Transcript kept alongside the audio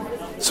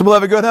So,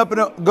 beloved, go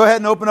ahead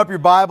and open up your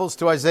Bibles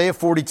to Isaiah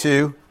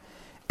 42.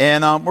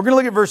 And we're going to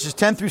look at verses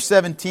 10 through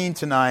 17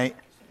 tonight.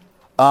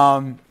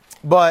 It'll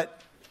be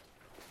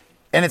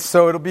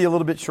a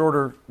little bit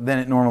shorter than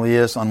it normally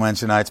is on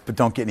Wednesday nights, but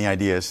don't get any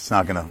ideas. It's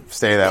not going to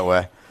stay that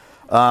way.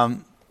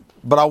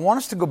 But I want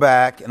us to go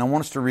back and I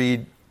want us to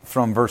read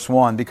from verse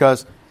 1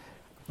 because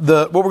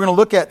what we're going to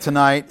look at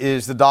tonight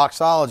is the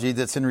doxology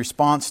that's in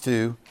response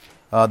to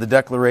the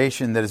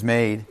declaration that is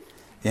made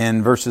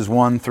in verses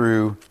 1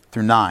 through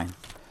 9.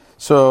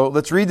 So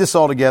let's read this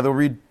all together. We'll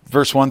read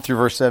verse 1 through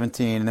verse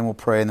 17, and then we'll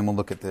pray, and then we'll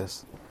look at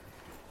this.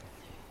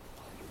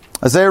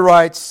 Isaiah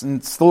writes,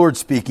 and it's the Lord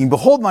speaking,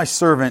 "Behold my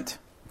servant,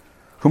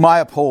 whom I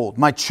uphold,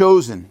 my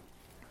chosen,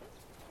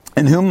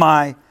 in whom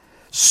my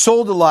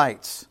soul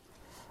delights.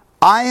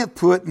 I have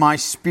put my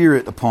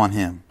spirit upon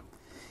him.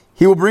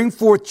 He will bring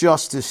forth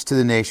justice to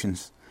the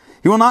nations.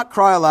 He will not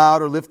cry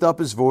aloud or lift up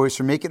his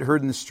voice or make it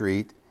heard in the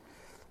street.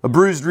 A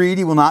bruised reed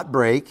he will not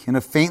break, and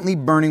a faintly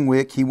burning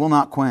wick he will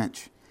not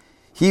quench.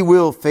 He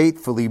will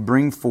faithfully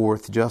bring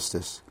forth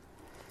justice.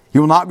 He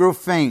will not grow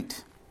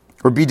faint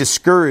or be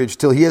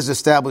discouraged till he has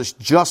established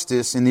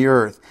justice in the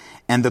earth,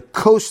 and the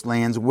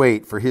coastlands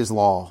wait for his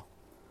law.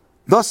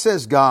 Thus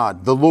says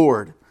God, the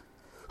Lord,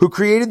 who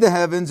created the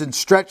heavens and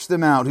stretched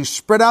them out, who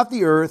spread out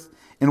the earth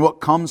and what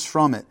comes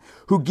from it,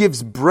 who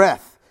gives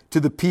breath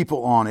to the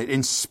people on it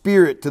and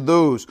spirit to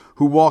those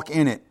who walk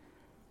in it.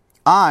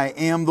 I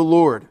am the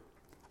Lord.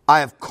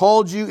 I have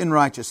called you in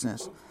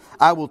righteousness.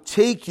 I will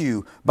take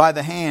you by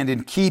the hand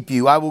and keep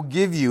you. I will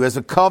give you as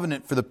a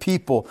covenant for the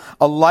people,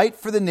 a light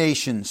for the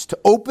nations, to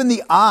open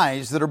the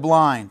eyes that are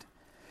blind,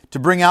 to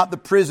bring out the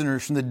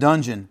prisoners from the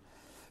dungeon,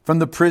 from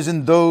the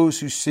prison those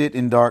who sit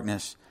in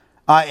darkness.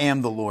 I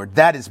am the Lord.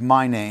 That is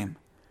my name.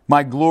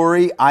 My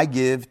glory I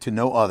give to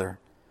no other,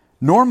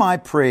 nor my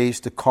praise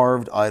to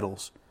carved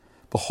idols.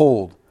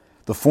 Behold,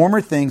 the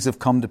former things have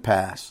come to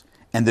pass,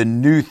 and the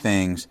new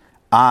things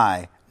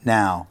I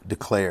now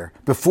declare.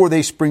 Before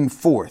they spring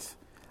forth,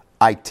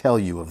 I tell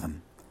you of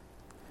them.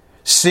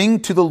 Sing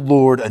to the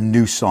Lord a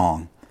new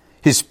song,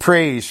 his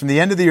praise from the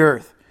end of the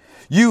earth.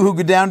 You who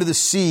go down to the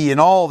sea and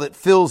all that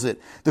fills it,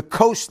 the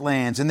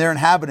coastlands and their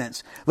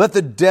inhabitants. Let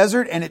the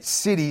desert and its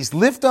cities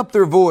lift up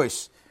their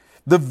voice,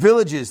 the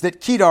villages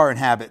that Kedar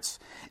inhabits.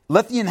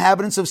 Let the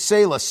inhabitants of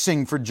Selah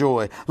sing for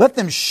joy. Let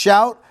them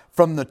shout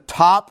from the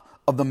top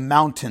of the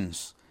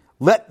mountains.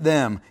 Let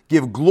them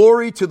give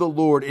glory to the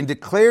Lord and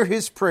declare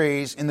his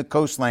praise in the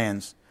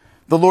coastlands.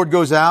 The Lord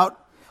goes out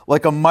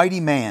like a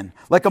mighty man,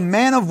 like a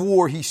man of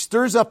war. He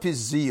stirs up his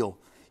zeal.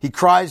 He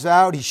cries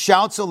out, he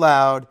shouts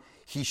aloud.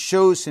 He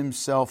shows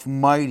himself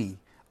mighty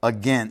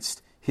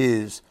against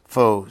his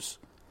foes.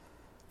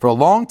 For a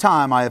long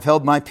time I have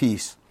held my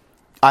peace.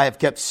 I have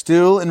kept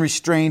still and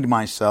restrained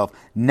myself.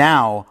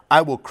 Now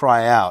I will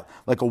cry out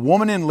like a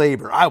woman in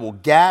labor. I will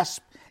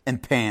gasp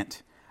and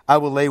pant. I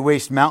will lay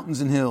waste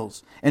mountains and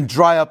hills and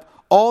dry up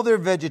all their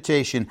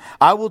vegetation.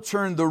 I will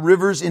turn the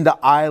rivers into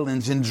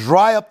islands and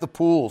dry up the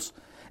pools.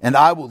 And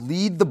I will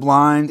lead the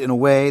blind in a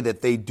way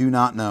that they do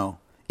not know.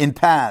 In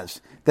paths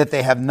that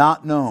they have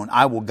not known,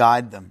 I will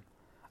guide them.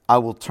 I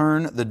will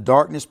turn the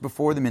darkness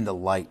before them into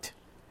light,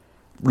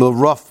 the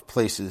rough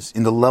places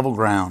into level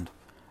ground.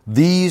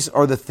 These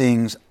are the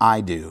things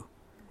I do,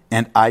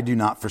 and I do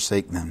not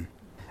forsake them.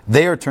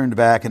 They are turned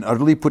back and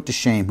utterly put to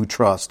shame who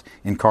trust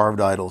in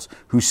carved idols,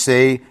 who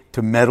say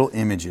to metal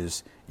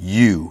images,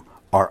 you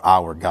are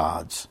our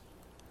gods.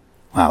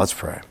 Wow, let's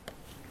pray.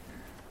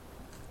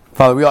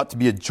 Father, we ought to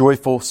be a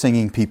joyful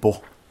singing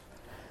people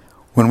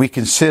when we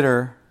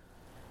consider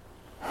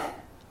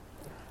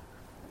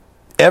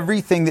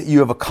everything that you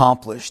have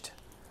accomplished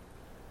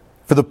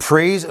for the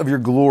praise of your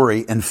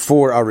glory and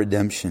for our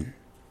redemption.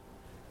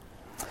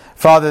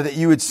 Father, that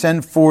you would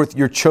send forth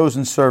your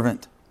chosen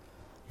servant,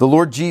 the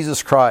Lord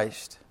Jesus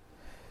Christ,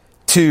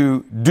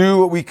 to do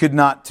what we could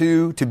not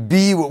do, to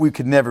be what we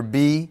could never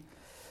be,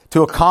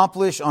 to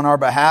accomplish on our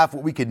behalf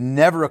what we could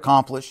never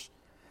accomplish.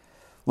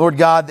 Lord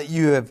God, that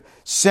you have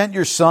sent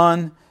your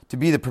Son to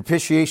be the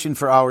propitiation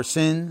for our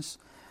sins.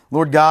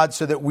 Lord God,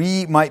 so that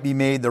we might be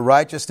made the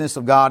righteousness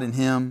of God in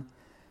him.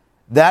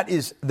 That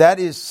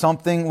is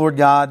something, Lord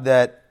God,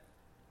 that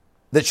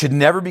should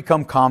never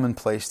become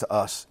commonplace to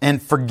us.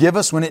 And forgive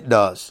us when it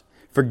does.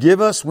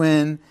 Forgive us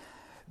when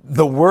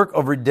the work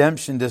of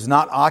redemption does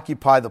not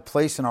occupy the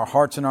place in our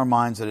hearts and our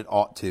minds that it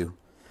ought to.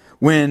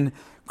 When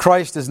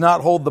Christ does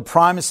not hold the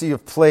primacy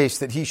of place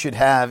that he should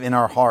have in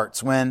our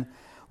hearts. When,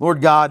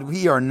 Lord God,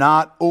 we are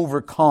not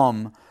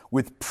overcome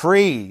with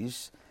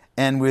praise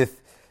and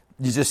with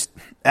just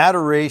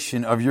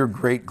adoration of your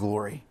great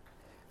glory.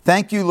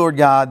 Thank you, Lord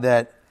God,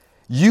 that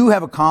you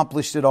have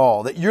accomplished it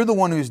all, that you're the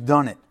one who's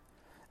done it,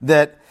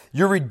 that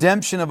your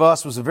redemption of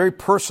us was a very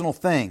personal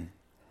thing,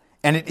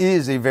 and it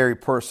is a very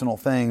personal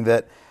thing,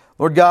 that,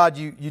 Lord God,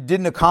 you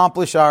didn't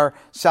accomplish our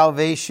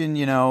salvation,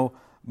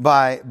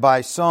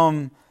 by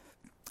some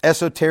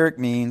esoteric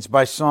means,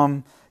 by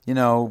some,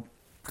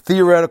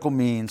 theoretical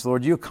means.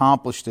 Lord, you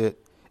accomplished it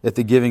at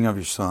the giving of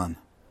your Son.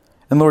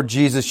 And Lord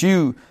Jesus,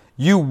 you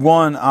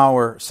won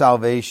our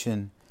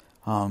salvation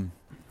on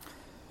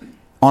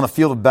a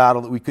field of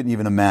battle that we couldn't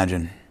even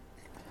imagine.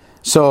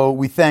 So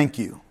we thank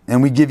you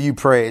and we give you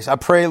praise. I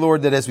pray,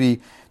 Lord, that as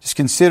we just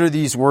consider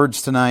these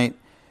words tonight,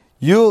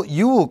 you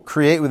will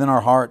create within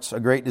our hearts a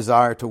great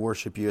desire to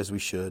worship you as we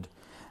should.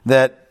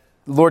 That,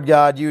 Lord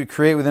God, you would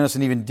create within us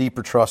an even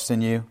deeper trust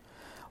in you.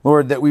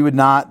 Lord, that we would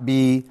not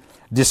be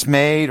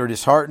dismayed or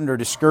disheartened or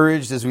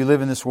discouraged as we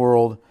live in this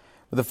world.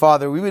 But the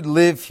Father, we would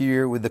live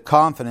here with the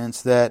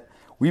confidence that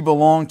we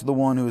belong to the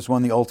one who has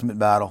won the ultimate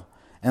battle.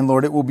 And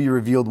Lord, it will be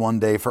revealed one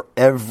day for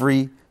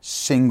every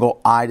single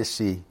eye to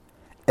see.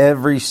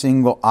 Every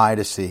single eye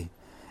to see.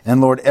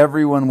 And Lord,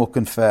 everyone will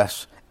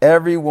confess.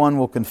 Everyone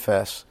will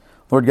confess.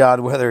 Lord God,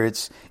 whether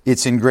it's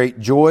in great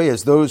joy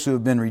as those who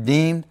have been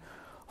redeemed,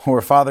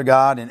 or Father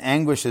God, in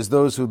anguish as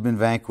those who have been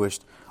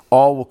vanquished,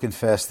 all will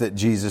confess that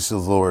Jesus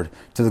is Lord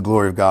to the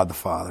glory of God the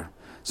Father.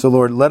 So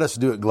Lord, let us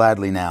do it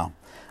gladly now.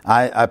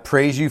 I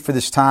praise you for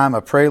this time. I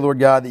pray, Lord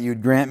God, that you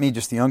would grant me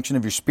just the unction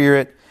of your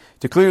Spirit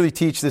to clearly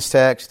teach this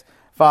text.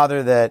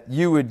 Father, that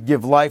you would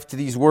give life to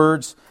these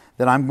words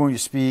that I'm going to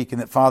speak, and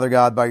that, Father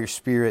God, by your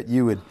Spirit,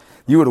 you would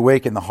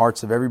awaken the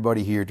hearts of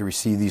everybody here to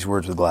receive these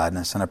words with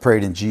gladness. And I pray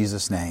it in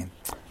Jesus' name.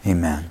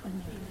 Amen.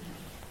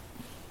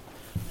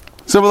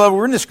 So, beloved,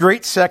 we're in this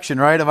great section,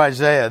 right, of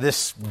Isaiah,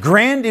 this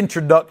grand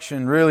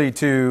introduction, really,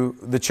 to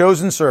the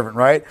chosen servant,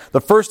 right?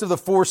 The first of the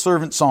 4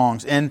 servant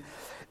songs. And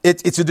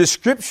it's a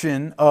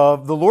description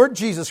of the Lord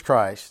Jesus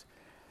Christ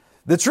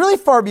that's really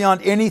far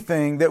beyond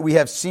anything that we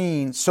have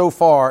seen so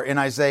far in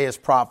Isaiah's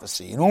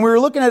prophecy. And when we were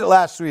looking at it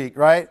last week,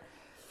 right,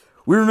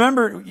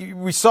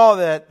 we saw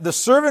that the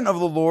servant of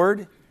the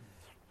Lord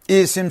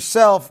is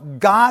himself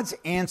God's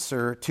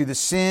answer to the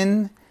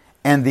sin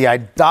and the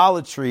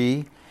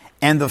idolatry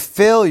and the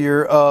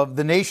failure of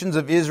the nations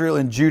of Israel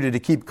and Judah to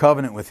keep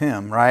covenant with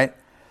him, right?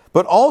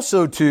 But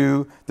also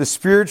to the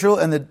spiritual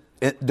and the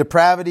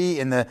depravity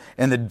and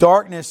the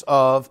darkness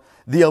of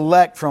the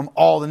elect from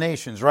all the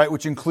nations, right?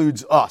 Which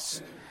includes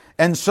us.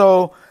 And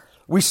so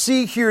we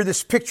see here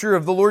this picture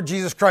of the Lord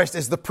Jesus Christ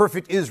as the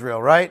perfect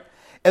Israel, right?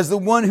 As the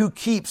one who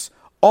keeps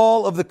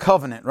all of the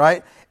covenant,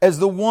 right? As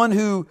the one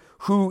who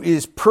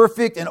is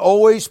perfect and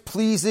always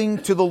pleasing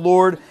to the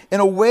Lord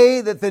in a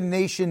way that the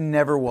nation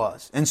never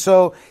was. And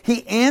so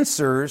he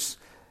answers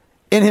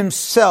in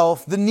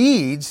himself the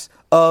needs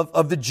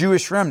of the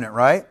Jewish remnant,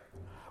 right?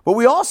 But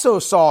we also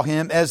saw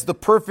him as the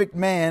perfect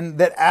man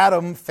that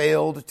Adam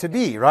failed to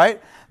be,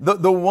 right?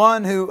 The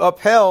one who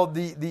upheld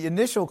the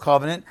initial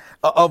covenant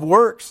of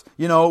works,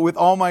 with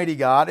Almighty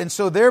God. And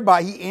so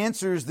thereby he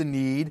answers the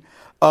need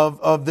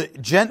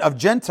of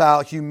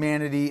Gentile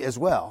humanity as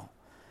well.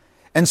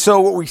 And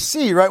so what we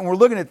see, right, when we're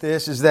looking at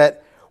this is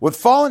that what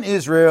fallen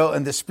Israel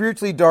and the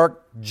spiritually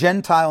dark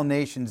Gentile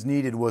nations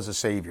needed was a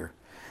Savior.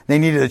 They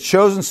needed a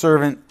chosen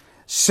servant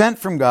sent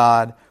from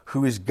God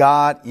who is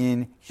God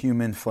in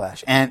human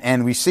flesh.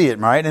 And we see it,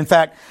 right? In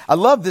fact, I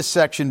love this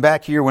section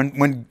back here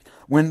when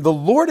the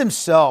Lord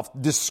himself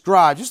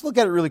describes, just look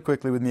at it really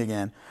quickly with me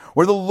again,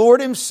 where the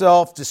Lord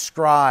himself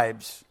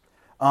describes,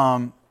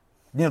 the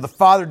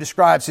Father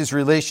describes his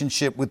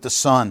relationship with the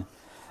Son.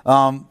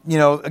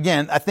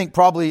 Again, I think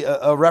probably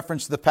a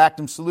reference to the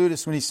Pactum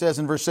Salutis when he says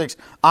in verse 6,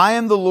 I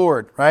am the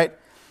Lord, right?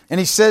 And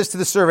he says to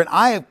the servant,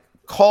 I have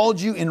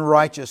called you in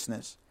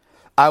righteousness.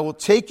 I will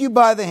take you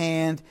by the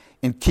hand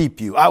and keep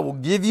you. I will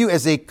give you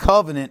as a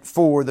covenant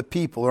for the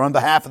people, or on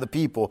behalf of the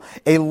people,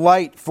 a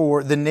light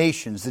for the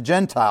nations, the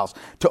Gentiles,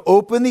 to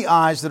open the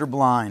eyes that are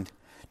blind,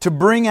 to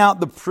bring out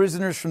the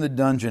prisoners from the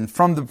dungeon,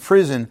 from the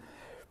prison,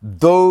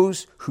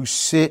 those who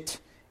sit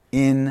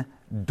in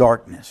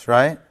darkness,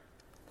 right?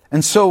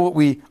 And so what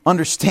we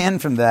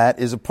understand from that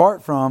is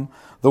apart from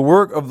the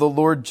work of the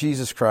Lord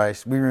Jesus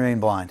Christ, we remain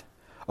blind.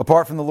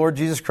 Apart from the Lord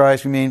Jesus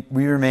Christ,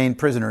 we remain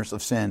prisoners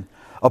of sin.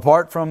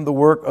 Apart from the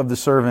work of the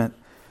servant,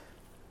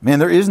 man,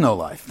 there is no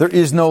life. There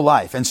is no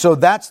life. And so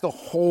that's the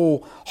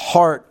whole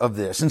heart of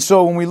this. And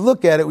so when we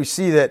look at it, we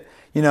see that,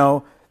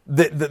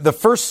 the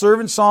first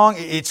servant song,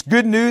 it's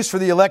good news for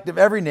the elect of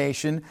every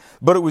nation,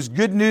 but it was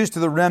good news to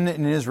the remnant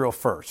in Israel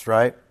first,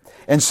 right?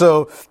 And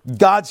so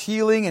God's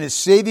healing and his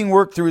saving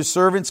work through his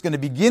servants is going to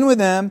begin with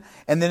them,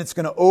 and then it's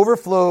going to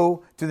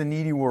overflow to the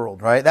needy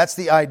world, right? That's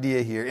the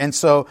idea here. And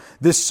so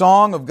this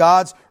song of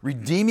God's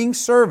redeeming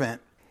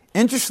servant,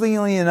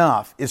 interestingly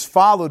enough, is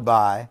followed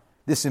by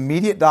this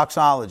immediate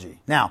doxology.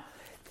 Now,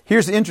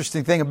 here's the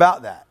interesting thing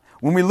about that.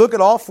 When we look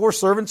at all 4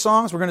 servant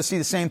songs, we're going to see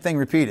the same thing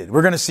repeated.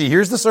 We're going to see,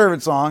 here's the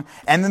servant song,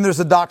 and then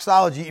there's a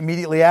doxology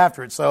immediately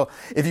after it. So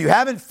if you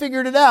haven't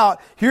figured it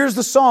out, here's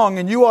the song,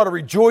 and you ought to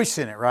rejoice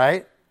in it,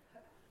 right?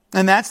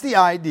 And that's the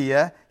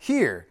idea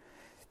here.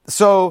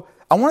 So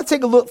I want to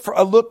take a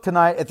look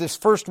tonight at this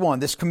first one,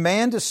 this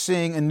command to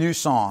sing a new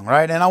song,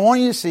 right? And I want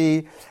you to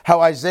see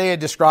how Isaiah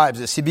describes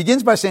this. He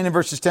begins by saying in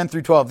verses 10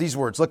 through 12, these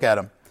words, look at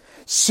them.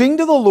 Sing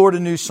to the Lord a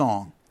new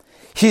song,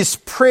 his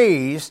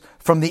praise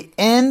from the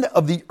end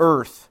of the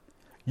earth.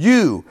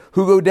 You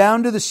who go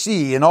down to the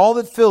sea and all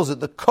that fills it,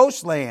 the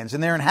coastlands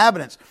and their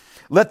inhabitants,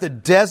 let the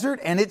desert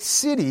and its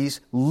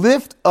cities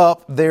lift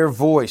up their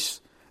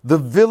voice. The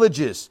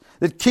villages,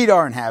 that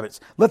Kedar inhabits.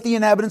 Let the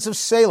inhabitants of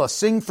Selah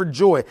sing for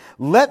joy.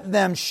 Let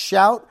them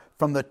shout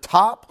from the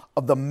top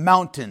of the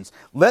mountains.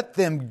 Let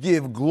them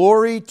give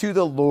glory to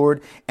the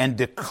Lord and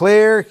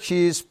declare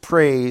his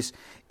praise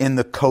in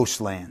the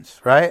coastlands,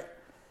 right?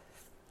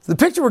 The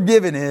picture we're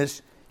given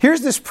is,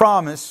 here's this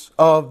promise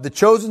of the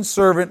chosen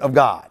servant of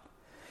God.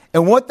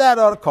 And what that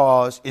ought to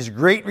cause is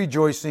great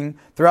rejoicing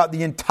throughout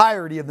the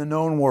entirety of the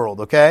known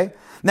world, okay?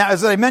 Now,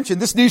 as I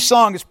mentioned, this new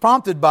song is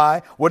prompted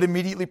by what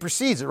immediately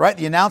precedes it, right?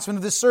 The announcement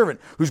of this servant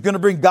who's going to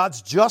bring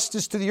God's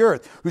justice to the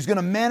earth, who's going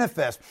to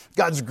manifest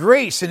God's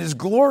grace and his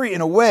glory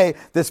in a way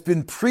that's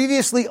been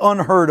previously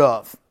unheard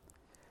of.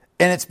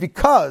 And it's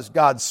because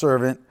God's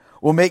servant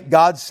will make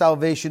God's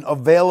salvation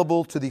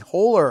available to the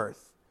whole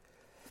earth.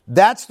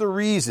 That's the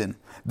reason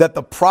that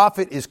the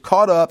prophet is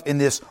caught up in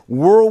this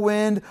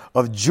whirlwind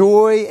of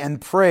joy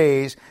and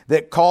praise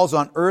that calls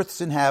on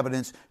earth's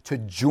inhabitants to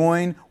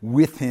join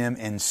with him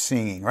in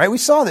singing, right? We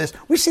see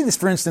this,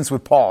 for instance,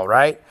 with Paul,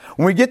 right?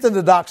 When we get to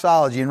the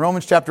doxology in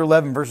Romans chapter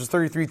 11, verses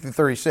 33 through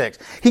 36,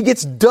 he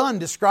gets done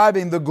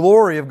describing the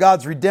glory of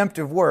God's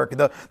redemptive work,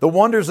 the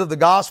wonders of the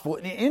gospel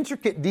in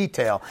intricate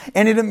detail,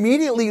 and it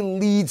immediately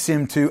leads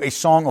him to a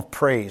song of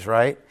praise,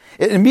 right?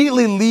 It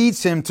immediately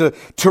leads him to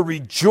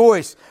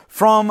rejoice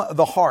from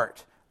the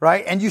heart,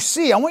 right? And you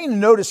see, I want you to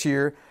notice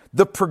here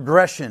the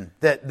progression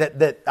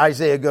that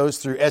Isaiah goes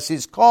through as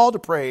his call to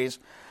praise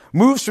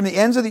moves from the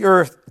ends of the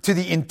earth to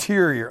the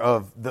interior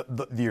of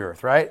the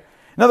earth, right?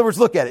 In other words,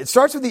 look at it. It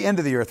starts with the end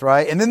of the earth,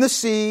 right? And then the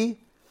sea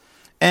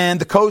and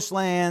the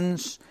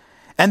coastlands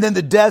and then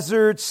the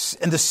deserts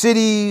and the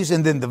cities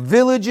and then the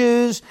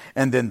villages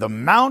and then the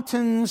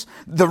mountains,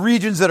 the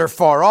regions that are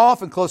far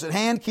off and close at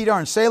hand, Kedar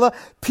and Selah.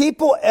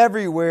 People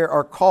everywhere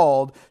are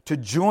called to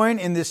join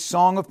in this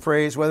song of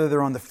praise, whether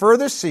they're on the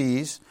furthest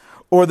seas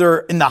or they're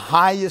in the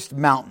highest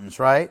mountains,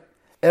 right?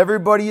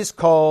 Everybody is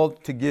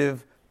called to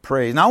give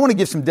praise. Now I want to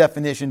give some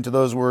definition to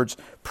those words,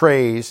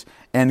 praise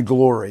and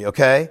glory,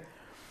 okay?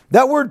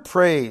 That word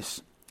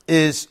praise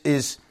is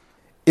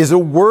a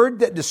word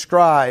that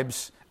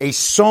describes a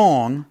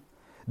song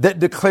that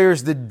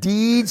declares the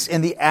deeds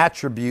and the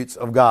attributes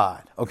of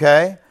God,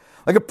 okay?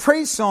 Like a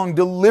praise song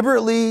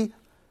deliberately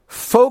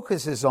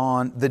focuses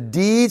on the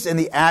deeds and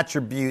the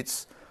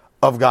attributes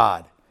of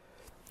God.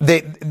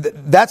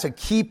 That's a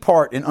key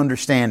part in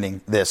understanding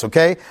this,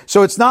 okay?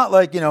 So it's not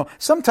like,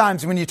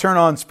 sometimes when you turn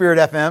on Spirit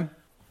FM,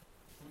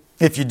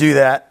 if you do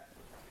that,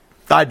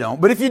 I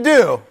don't, but if you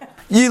do,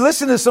 you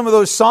listen to some of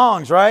those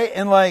songs, right?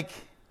 And you're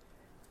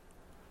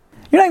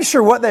not even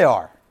sure what they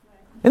are.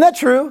 Isn't that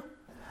true?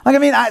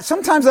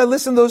 Sometimes I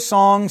listen to those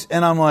songs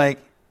and I'm like,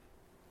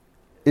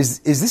 is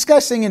this guy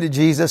singing to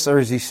Jesus or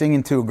is he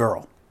singing to a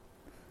girl?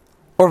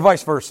 Or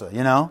vice versa,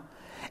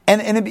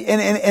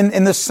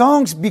 And the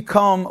songs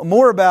become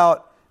more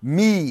about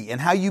me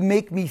and how you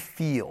make me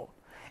feel.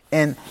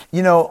 And,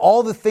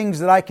 all the things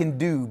that I can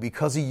do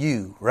because of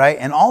you, right?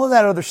 And all of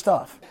that other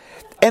stuff.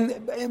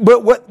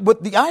 But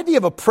what the idea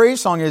of a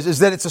praise song is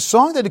that it's a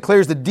song that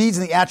declares the deeds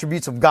and the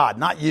attributes of God,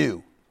 not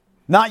you.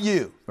 Not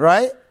you,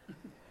 right?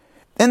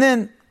 And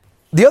then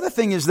the other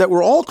thing is that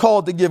we're all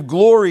called to give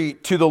glory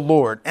to the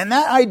Lord. And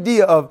that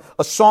idea of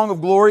a song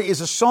of glory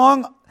is a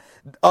song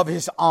of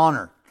his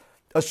honor,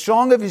 a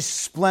song of his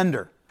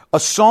splendor, a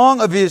song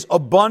of his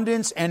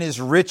abundance and his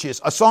riches,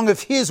 a song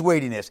of his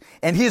weightiness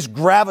and his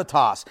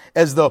gravitas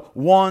as the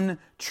one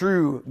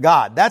true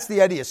God. That's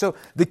the idea. So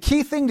the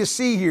key thing to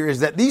see here is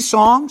that these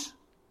songs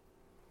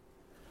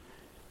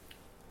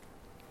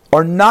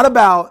are not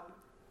about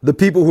the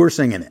people who are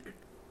singing it.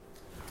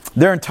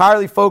 They're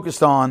entirely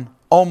focused on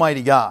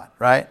Almighty God,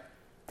 right?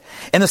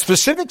 And the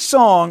specific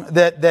song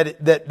that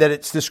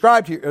it's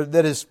described here, or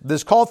that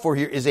is called for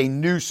here, is a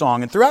new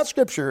song. And throughout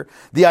Scripture,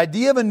 the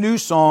idea of a new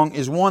song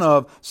is one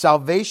of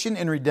salvation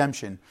and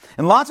redemption.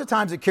 And lots of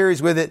times it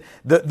carries with it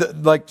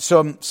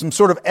some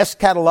sort of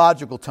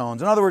eschatological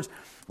tones. In other words,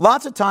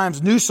 lots of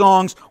times new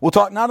songs will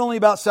talk not only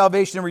about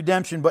salvation and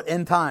redemption, but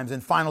end times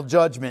and final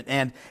judgment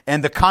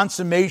and the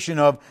consummation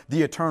of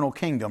the eternal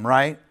kingdom,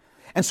 right?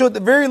 And so at the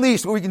very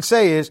least, what we can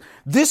say is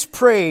this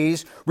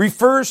praise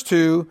refers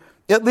to,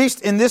 at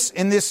least in this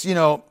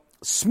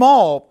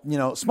small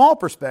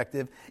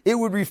perspective, it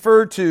would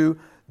refer to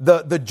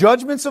the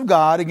judgments of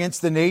God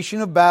against the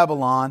nation of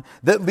Babylon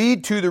that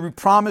lead to the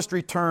promised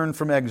return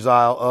from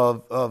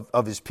exile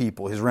of his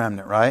people, his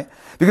remnant, right?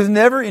 Because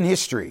never in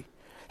history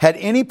had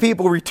any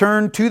people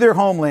returned to their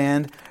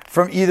homeland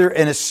from either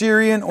an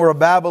Assyrian or a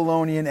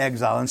Babylonian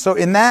exile. And so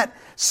in that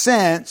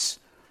sense,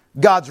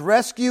 God's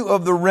rescue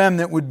of the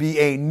remnant would be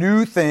a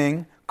new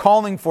thing,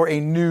 calling for a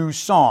new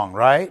song,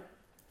 right?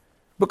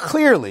 But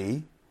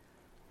clearly,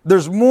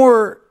 there's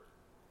more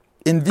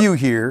in view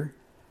here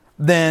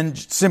than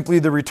simply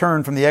the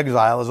return from the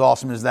exile, as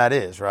awesome as that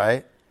is,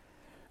 right?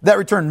 That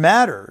return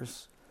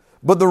matters,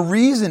 but the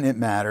reason it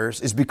matters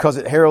is because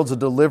it heralds a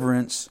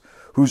deliverance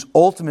whose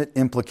ultimate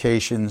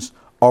implications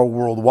are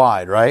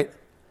worldwide, right?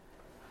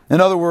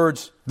 In other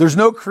words, there's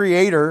no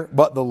creator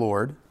but the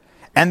Lord,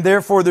 and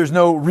therefore there's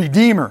no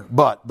redeemer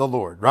but the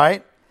Lord,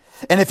 right?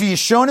 And if he has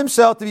shown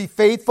himself to be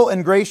faithful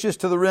and gracious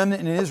to the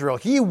remnant in Israel,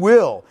 he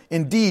will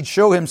indeed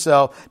show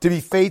himself to be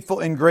faithful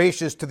and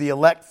gracious to the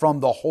elect from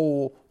the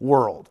whole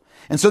world.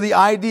 And so the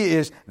idea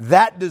is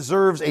that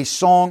deserves a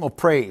song of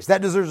praise.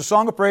 That deserves a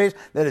song of praise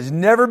that has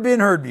never been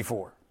heard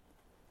before.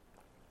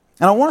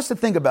 And I want us to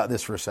think about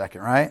this for a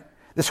second, right?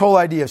 This whole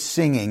idea of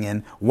singing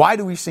and why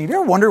do we sing? Have you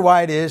ever wondered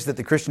why it is that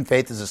the Christian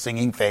faith is a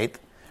singing faith,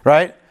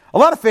 right? A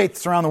lot of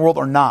faiths around the world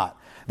are not.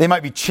 They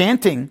might be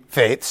chanting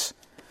faiths.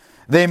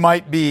 They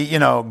might be,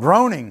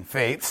 groaning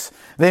faiths.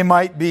 They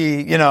might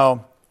be, I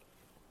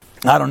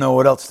don't know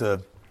what else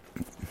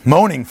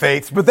moaning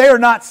faiths, but they are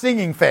not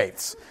singing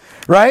faiths,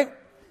 right?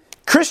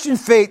 Christian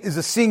faith is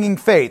a singing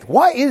faith.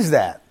 Why is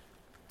that?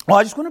 Well,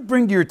 I just want to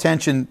bring to your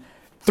attention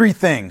three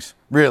things,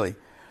 really.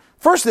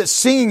 First, that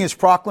singing is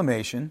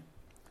proclamation,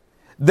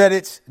 that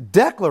it's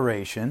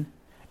declaration,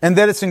 and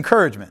that it's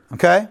encouragement,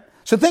 okay?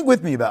 So think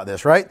with me about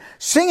this, right?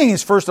 Singing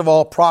is, first of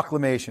all,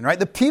 proclamation, right?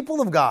 The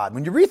people of God,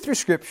 when you read through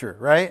Scripture,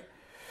 right?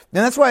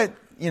 And that's why,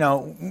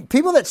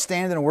 people that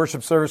stand in a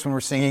worship service when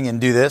we're singing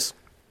and do this,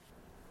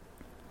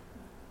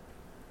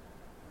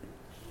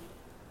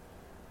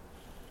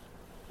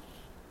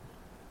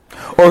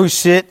 or who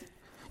sit,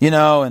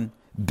 and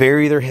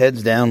bury their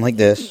heads down like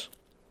this,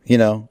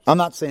 I'm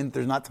not saying that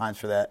there's not times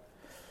for that,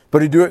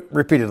 but who do it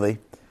repeatedly,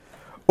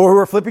 or who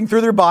are flipping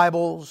through their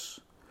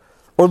Bibles,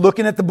 or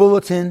looking at the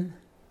bulletin,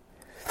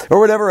 or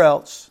whatever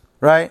else,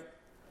 right?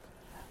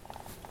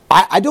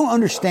 I don't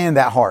understand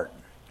that heart.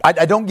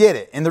 I don't get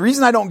it. And the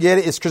reason I don't get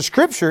it is because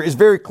Scripture is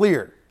very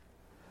clear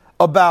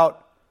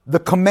about the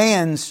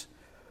commands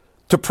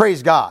to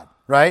praise God,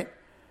 right?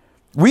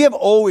 We have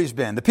always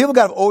been, the people of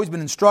God have always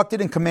been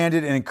instructed and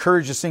commanded and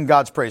encouraged to sing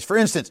God's praise. For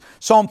instance,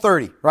 Psalm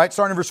 30, right?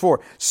 Starting in verse 4.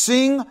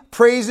 Sing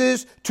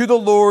praises to the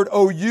Lord,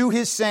 O you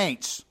his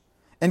saints,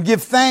 and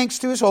give thanks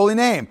to his holy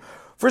name.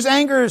 For his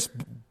anger is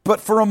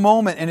but for a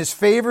moment, and his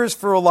favor is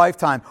for a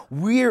lifetime.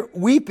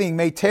 Weeping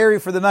may tarry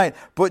for the night,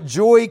 but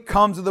joy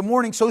comes in the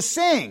morning. So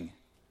sing.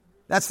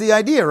 That's the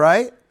idea,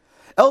 right?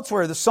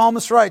 Elsewhere, the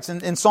psalmist writes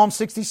in Psalm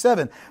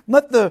 67,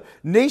 let the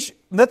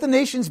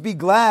nations be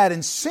glad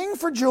and sing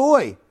for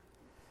joy.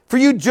 For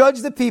you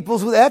judge the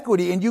peoples with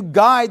equity, and you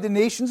guide the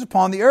nations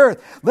upon the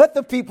earth. Let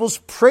the peoples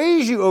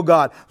praise you, O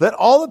God. Let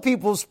all the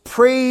peoples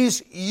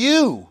praise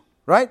you,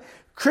 right?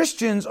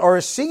 Christians are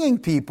a singing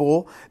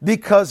people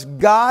because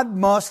God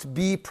must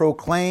be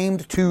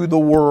proclaimed to the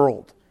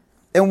world.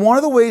 And one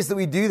of the ways that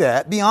we do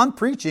that, beyond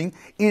preaching,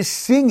 is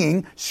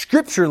singing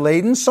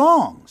Scripture-laden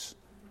songs.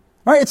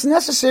 Right? It's a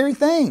necessary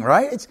thing,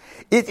 right?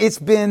 It's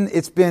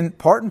been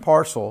part and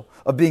parcel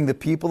of being the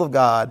people of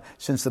God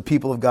since the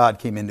people of God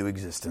came into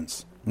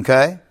existence.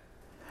 Okay?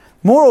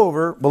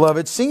 Moreover,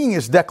 beloved, singing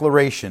is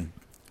declaration.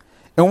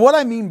 And what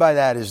I mean by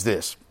that is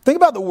this. Think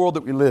about the world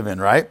that we live in,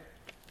 right?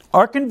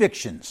 Our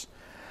convictions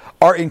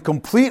are in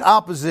complete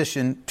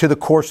opposition to the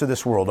course of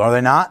this world, are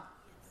they not?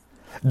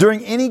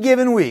 During any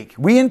given week,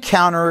 we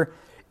encounter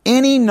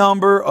any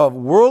number of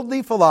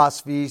worldly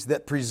philosophies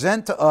that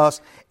present to us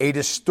a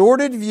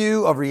distorted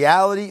view of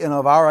reality and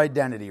of our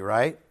identity,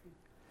 right?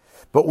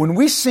 But when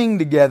we sing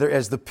together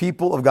as the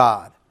people of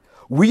God,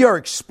 we are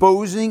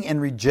exposing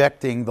and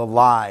rejecting the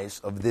lies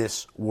of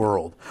this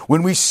world.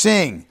 When we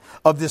sing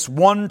of this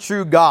one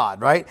true God,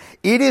 right?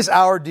 It is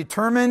our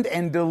determined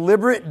and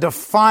deliberate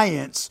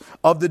defiance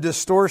of the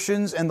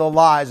distortions and the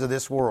lies of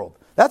this world.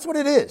 That's what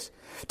it is.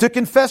 To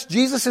confess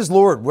Jesus is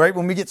Lord, right,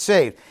 when we get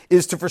saved,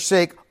 is to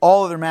forsake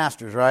all other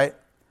masters, right?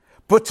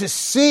 But to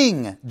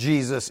sing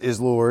Jesus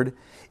is Lord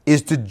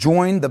is to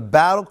join the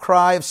battle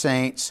cry of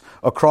saints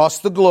across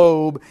the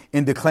globe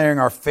in declaring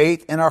our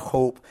faith and our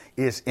hope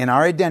is in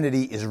our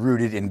identity is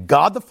rooted in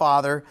God the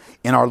Father,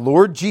 in our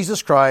Lord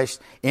Jesus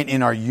Christ, and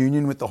in our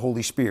union with the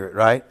Holy Spirit,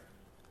 right?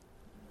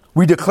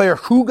 We declare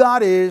who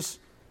God is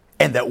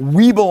and that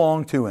we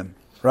belong to Him,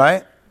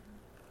 right?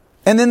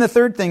 And then the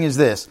third thing is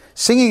this.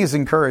 Singing is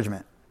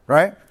encouragement,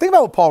 right? Think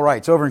about what Paul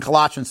writes over in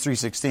Colossians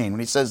 3:16 when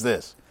he says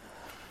this.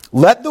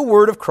 Let the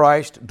word of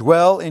Christ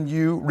dwell in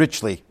you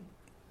richly,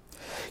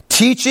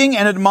 teaching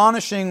and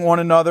admonishing one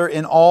another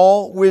in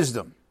all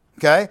wisdom.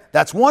 Okay?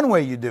 That's one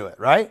way you do it,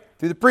 right?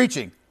 Through the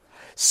preaching.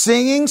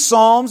 Singing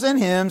psalms and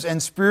hymns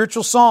and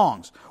spiritual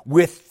songs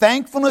with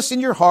thankfulness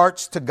in your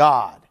hearts to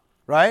God,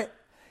 right?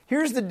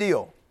 Here's the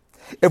deal.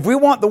 If we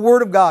want the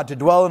word of God to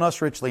dwell in us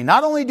richly,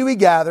 not only do we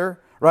gather,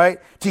 right,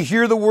 to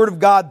hear the word of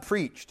God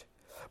preached,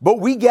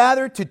 but we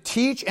gather to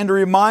teach and to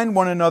remind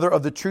one another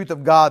of the truth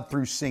of God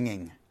through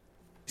singing.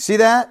 See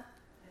that?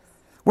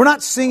 We're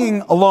not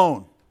singing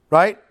alone,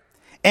 right?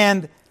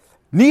 And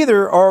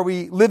neither are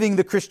we living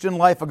the Christian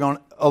life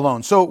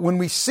alone. So when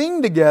we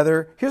sing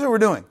together, here's what we're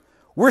doing.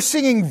 We're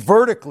singing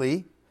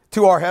vertically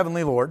to our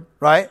heavenly Lord,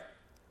 right?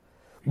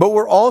 But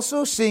we're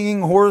also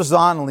singing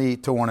horizontally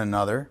to one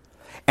another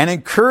and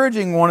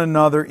encouraging one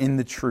another in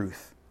the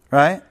truth,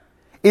 right?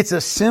 It's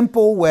a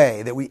simple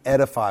way that we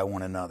edify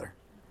one another,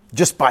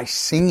 just by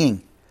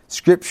singing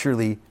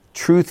scripturally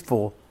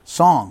truthful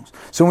songs.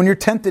 So when you're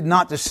tempted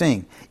not to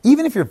sing,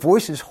 even if your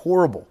voice is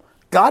horrible,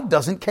 God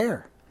doesn't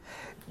care.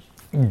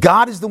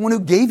 God is the one who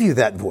gave you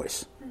that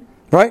voice.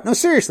 Right? No,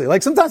 seriously.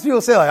 Like sometimes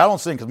people say, like, I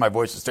don't sing because my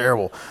voice is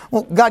terrible.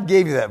 Well, God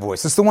gave you that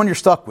voice. It's the one you're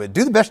stuck with.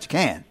 Do the best you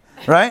can.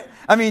 Right?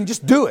 I mean,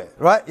 just do it.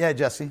 Right? Yeah,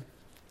 Jesse.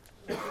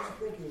 I was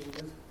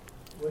thinking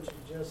what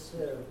you just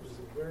said was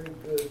a very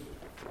good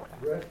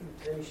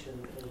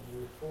refutation of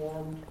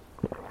Reformed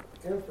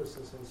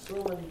emphasis in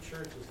so many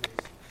churches.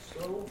 Is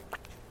so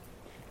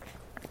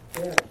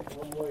bent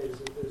one way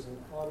as if there's an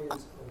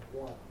audience of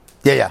one.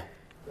 Yeah.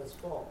 That's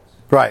false.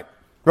 Right.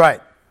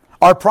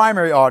 Our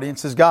primary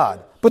audience is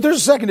God. But there's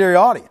a secondary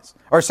audience,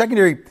 or a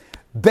secondary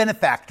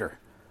benefactor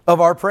of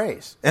our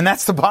praise. And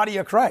that's the body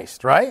of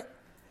Christ, right?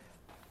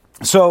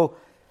 So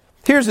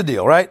here's the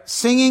deal, right?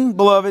 Singing,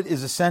 beloved,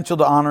 is essential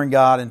to honoring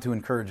God and to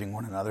encouraging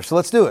one another. So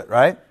let's do it,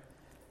 right?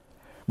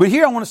 But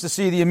here I want us to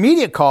see the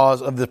immediate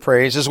cause of the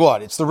praise is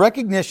what? It's the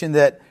recognition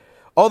that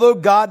although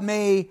God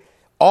may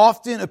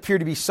often appear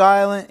to be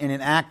silent and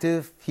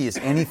inactive, He is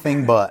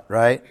anything but,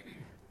 right?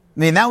 I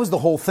mean, that was the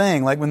whole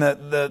thing. Like when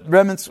the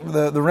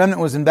remnant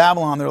was in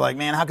Babylon, they're like,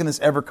 man, how can this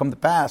ever come to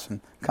pass?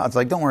 And God's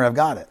like, don't worry, I've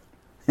got it.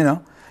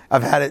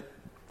 I've had it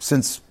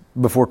since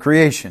before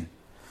creation,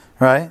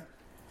 right?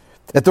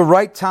 At the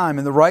right time,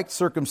 in the right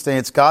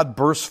circumstance, God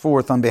bursts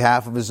forth on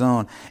behalf of His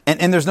own.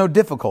 And there's no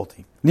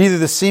difficulty. Neither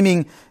the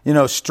seeming,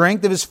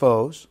 strength of His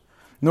foes,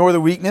 nor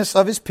the weakness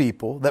of His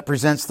people that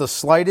presents the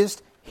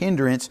slightest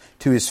hindrance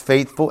to His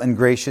faithful and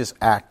gracious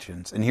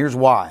actions. And here's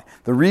why.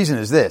 The reason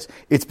is this.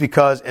 It's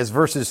because, as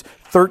verses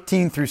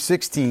 13 through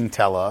 16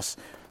 tell us,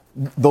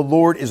 the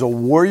Lord is a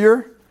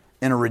warrior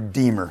and a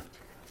redeemer.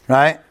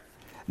 Right?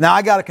 Now,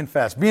 I got to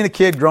confess, being a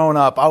kid growing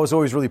up, I was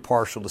always really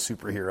partial to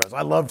superheroes.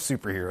 I loved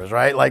superheroes,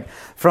 right? Like,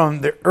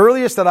 from the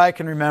earliest that I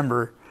can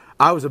remember,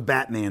 I was a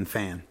Batman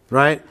fan,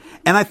 right?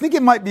 And I think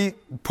it might be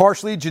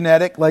partially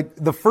genetic. Like,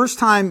 the first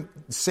time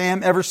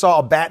Sam ever saw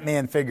a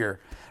Batman figure,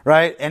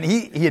 right? And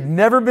he had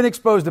never been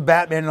exposed to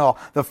Batman at all.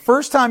 The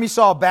first time he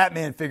saw a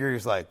Batman figure, he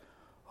was like,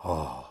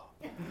 oh,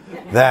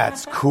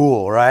 that's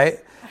cool, right?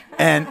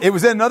 And it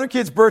was at another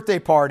kid's birthday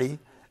party,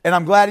 and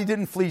I'm glad he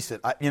didn't fleece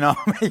it.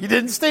 He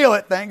didn't steal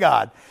it, thank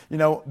God.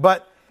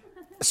 But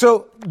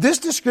so this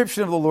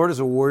description of the Lord as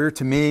a warrior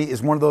to me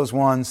is one of those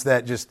ones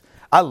that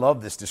I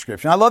love this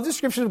description. I love the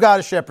description of God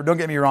as shepherd, don't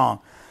get me wrong.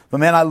 But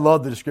man, I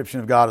love the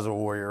description of God as a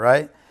warrior,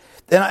 right?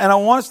 And I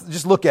want us to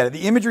just look at it.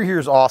 The imagery here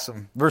is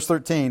awesome. Verse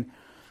 13.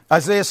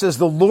 Isaiah says,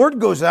 the Lord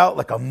goes out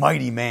like a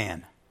mighty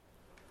man.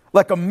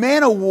 Like a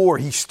man of war,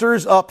 He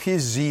stirs up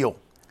His zeal.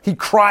 He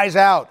cries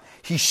out.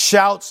 He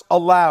shouts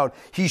aloud.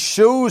 He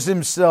shows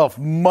Himself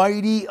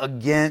mighty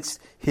against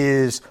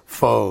His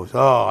foes.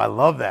 Oh, I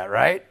love that,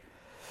 right?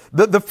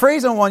 The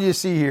phrase I want you to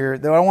see here,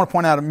 that I want to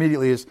point out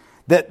immediately, is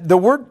that the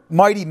word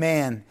mighty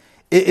man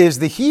is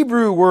the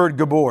Hebrew word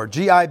Gibor,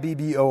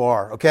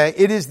 Gibbor, okay?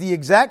 It is the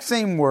exact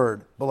same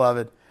word,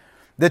 beloved,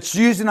 that's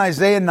used in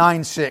Isaiah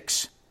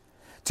 9:6.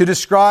 To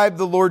describe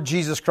the Lord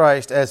Jesus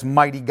Christ as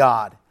mighty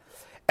God.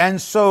 And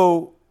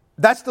so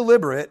that's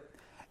deliberate,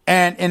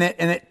 and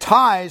it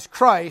ties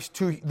Christ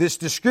to this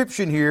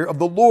description here of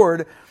the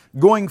Lord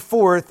going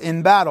forth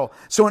in battle.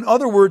 So in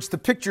other words, the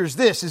picture is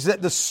this, is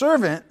that the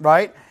servant,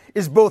 right,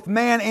 is both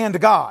man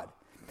and God.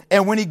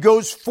 And when He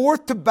goes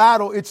forth to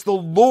battle, it's the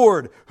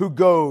Lord who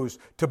goes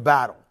to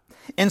battle.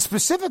 And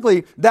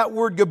specifically, that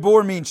word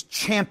Gibor means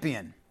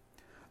champion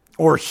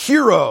or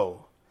hero,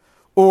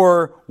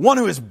 or one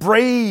who is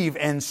brave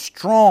and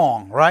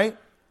strong, right?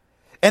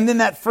 And then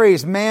that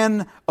phrase,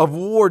 man of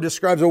war,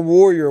 describes a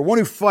warrior, one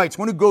who fights,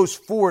 one who goes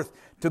forth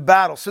to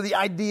battle. So the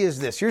idea is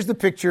this. Here's the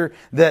picture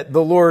that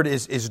the Lord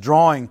is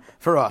drawing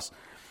for us.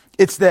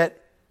 It's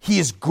that He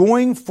is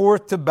going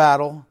forth to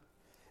battle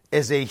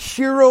as a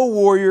hero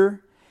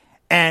warrior,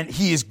 and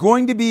He is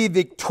going to be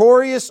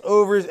victorious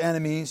over His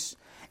enemies.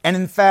 And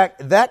in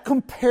fact, that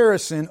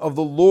comparison of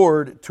the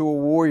Lord to a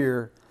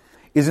warrior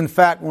is in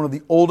fact one of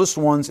the oldest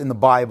ones in the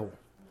Bible,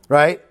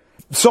 right?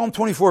 Psalm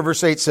 24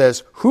 verse 8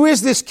 says, who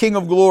is this King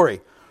of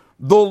glory?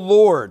 The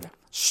Lord,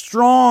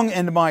 strong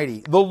and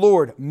mighty. The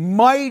Lord,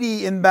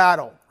 mighty in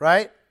battle,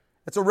 right?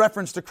 That's a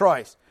reference to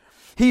Christ.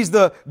 He's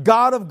the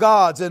God of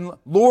gods and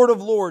Lord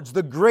of lords,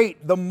 the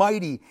great, the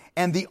mighty,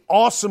 and the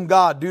awesome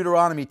God,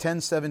 Deuteronomy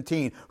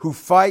 10:17, who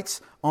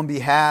fights on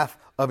behalf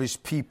of His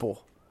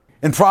people.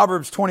 In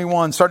Proverbs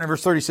 21, starting at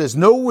verse 30, says,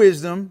 no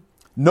wisdom,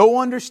 no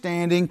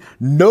understanding,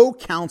 no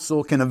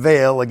counsel can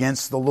avail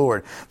against the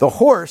Lord. The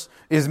horse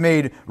is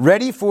made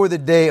ready for the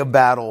day of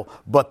battle,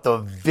 but the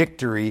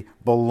victory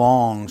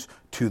belongs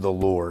to the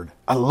Lord.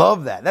 I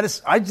love that. That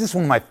is,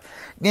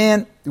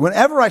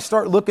 whenever I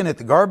start looking at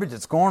the garbage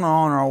that's going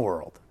on in our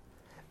world,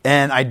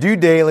 and I do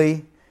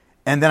daily,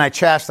 and then I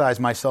chastise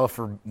myself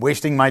for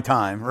wasting my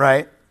time,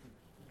 right?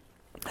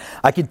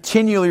 I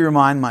continually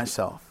remind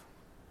myself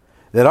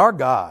that our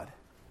God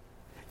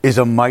is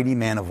a mighty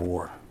man of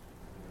war.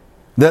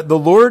 That the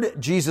Lord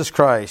Jesus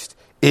Christ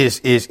is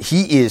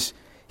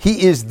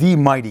the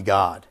mighty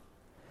God.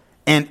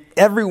 And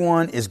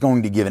everyone is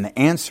going to give an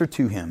answer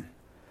to Him.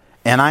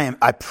 And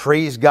I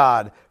praise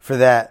God for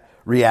that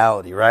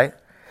reality, right?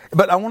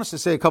 But I want us to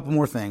say a couple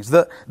more things.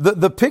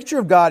 The picture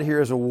of God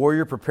here as a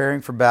warrior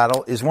preparing for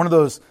battle is one of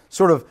those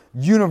sort of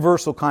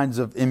universal kinds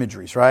of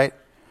imageries, right?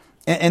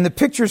 And the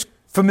picture's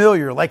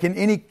familiar, like in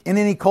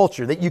any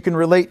culture that you can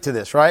relate to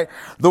this, right?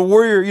 The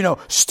warrior,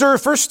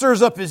 first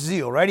stirs up his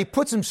zeal, right? He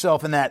puts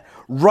himself in that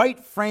right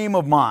frame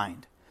of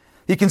mind.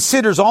 He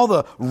considers all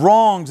the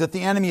wrongs that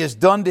the enemy has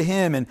done to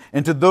him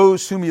and to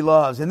those whom he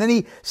loves. And then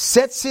he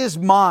sets his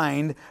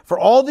mind for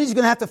all that he's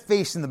going to have to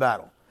face in the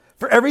battle,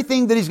 for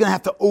everything that he's going to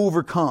have to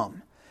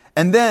overcome.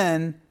 And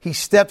then he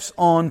steps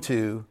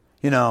onto,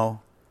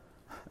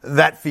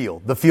 that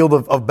field, the field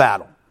of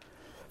battle,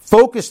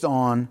 focused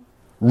on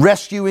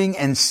rescuing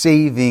and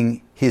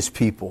saving his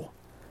people.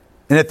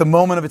 And at the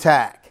moment of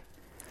attack,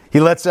 he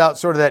lets out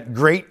sort of that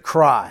great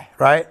cry,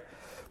 right?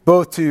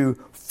 Both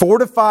to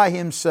fortify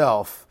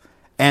himself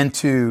and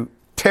to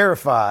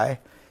terrify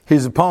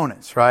his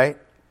opponents, right?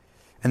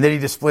 And then he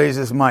displays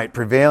his might,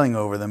 prevailing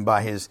over them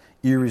by his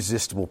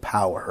irresistible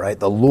power, right?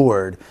 The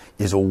Lord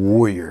is a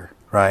warrior,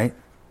 right?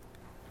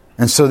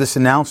 And so this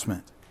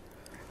announcement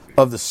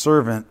of the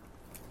servant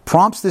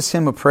prompts this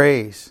hymn of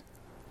praise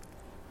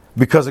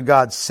because of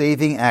God's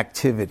saving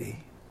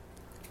activity.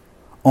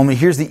 Only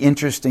here's the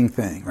interesting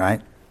thing,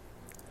 right?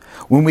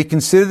 When we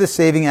consider the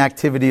saving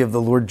activity of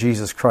the Lord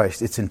Jesus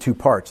Christ, it's in two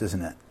parts,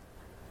 isn't it?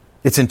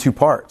 It's in two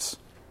parts,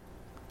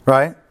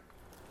 right?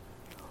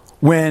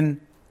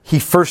 When he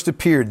first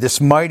appeared, this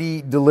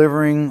mighty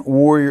delivering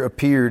warrior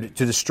appeared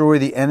to destroy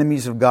the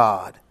enemies of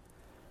God.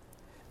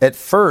 At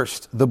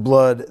first, the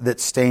blood that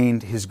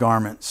stained his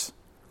garments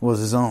was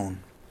his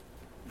own,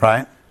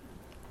 right?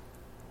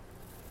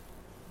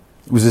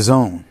 It was his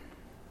own.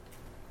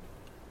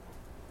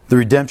 The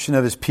redemption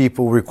of his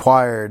people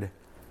required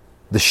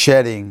the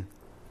shedding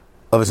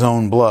of his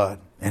own blood.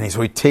 And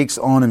so he takes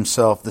on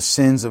himself the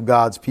sins of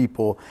God's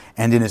people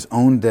and in his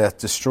own death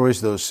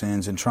destroys those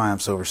sins and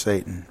triumphs over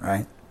Satan,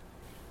 right?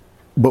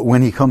 But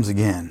when he comes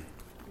again,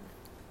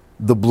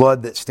 the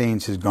blood that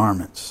stains his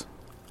garments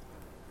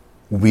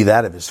will be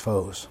that of his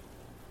foes.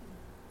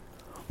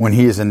 When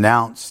he is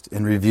announced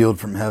and revealed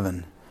from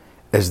heaven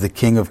as the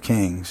King of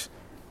Kings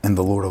and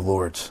the Lord of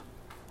Lords.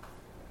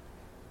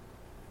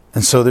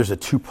 And so there's a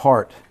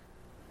two-part,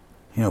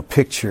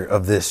 picture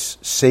of this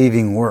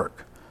saving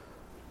work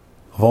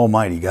of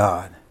Almighty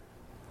God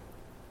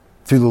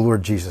through the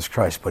Lord Jesus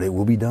Christ, but it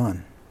will be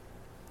done.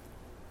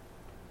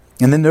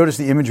 And then notice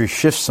the imagery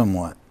shifts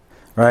somewhat,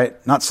 right?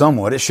 Not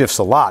somewhat, it shifts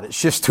a lot. It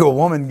shifts to a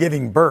woman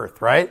giving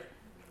birth, right?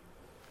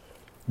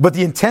 But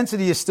the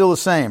intensity is still the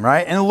same,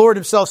 right? And the Lord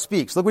himself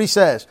speaks. Look what he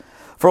says.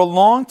 For a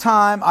long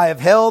time I have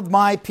held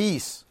my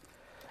peace.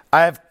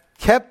 I have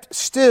kept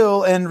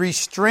still and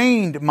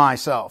restrained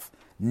myself.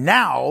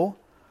 Now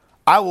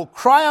I will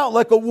cry out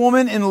like a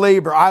woman in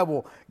labor. I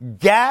will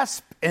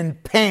gasp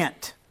and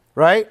pant,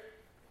 right?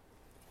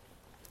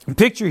 The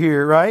picture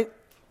here, right,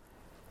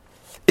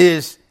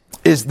 is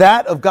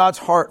that of God's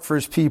heart for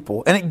his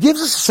people. And it gives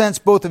us a sense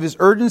both of his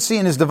urgency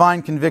and his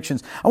divine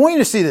convictions. I want you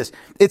to see this.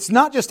 It's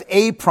not just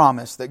a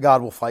promise that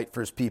God will fight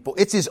for his people.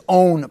 It's his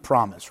own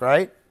promise,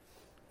 right?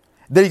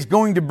 That he's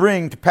going to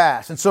bring to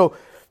pass. And so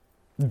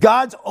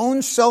God's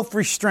own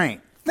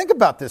self-restraint. Think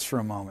about this for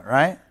a moment,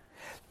 right?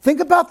 Think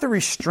about the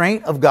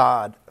restraint of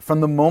God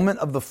from the moment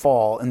of the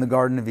fall in the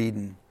Garden of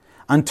Eden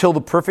until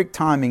the perfect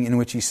timing in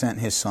which he sent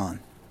his Son.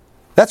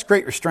 That's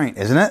great restraint,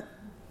 isn't it?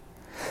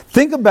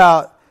 Think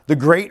about the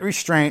great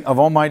restraint of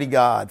Almighty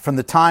God from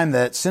the time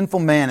that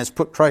sinful man has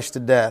put Christ to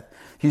death.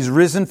 He's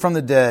risen from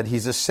the dead.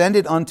 He's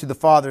ascended unto the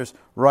Father's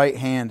right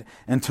hand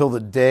until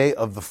the day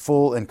of the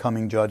full and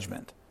coming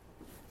judgment.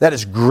 That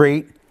is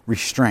great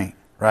restraint,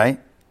 right?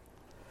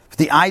 But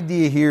the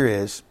idea here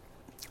is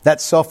that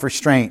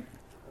self-restraint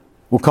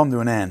will come to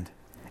an end.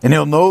 And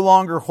he'll no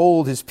longer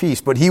hold his peace,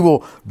 but he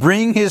will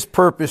bring his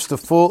purpose to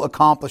full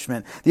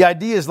accomplishment. The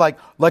idea is like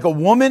a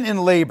woman in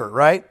labor,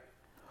 right?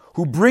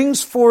 Who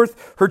brings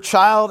forth her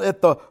child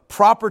at the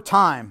proper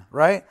time,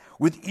 right?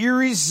 With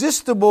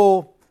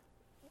irresistible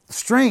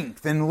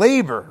strength and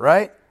labor,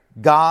 right?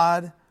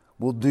 God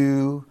will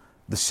do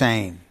the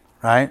same,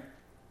 right?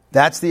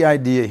 That's the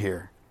idea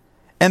here.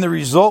 And the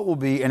result will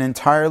be an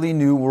entirely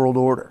new world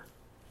order.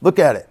 Look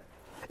at it.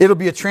 It'll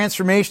be a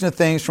transformation of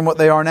things from what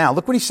they are now.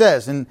 Look what he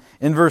says in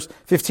verse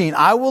 15.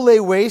 I will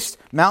lay waste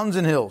mountains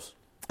and hills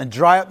and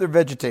dry up their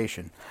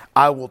vegetation.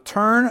 I will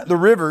turn the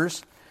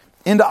rivers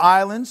into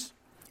islands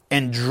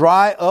and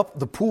dry up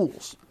the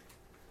pools.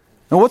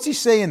 Now what's he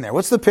saying there?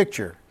 What's the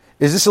picture?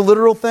 Is this a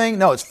literal thing?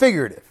 No, it's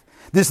figurative.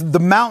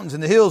 The mountains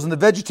and the hills and the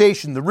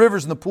vegetation, the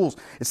rivers and the pools.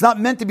 It's not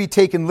meant to be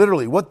taken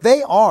literally. What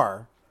they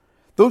are,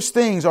 those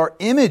things are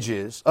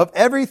images of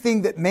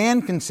everything that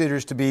man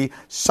considers to be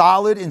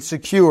solid and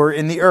secure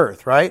in the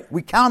earth, right?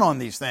 We count on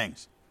these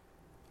things.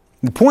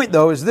 The point,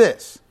 though, is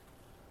this,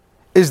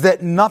 is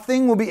that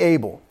nothing will be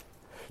able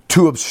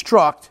to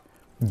obstruct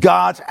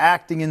God's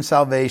acting in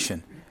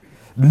salvation.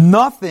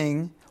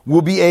 Nothing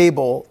will be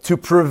able to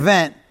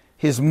prevent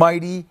his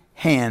mighty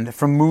hand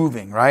from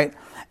moving, right?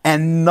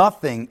 And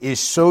nothing is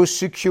so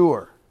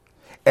secure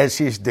as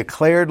his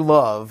declared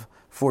love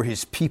for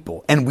his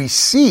people. And we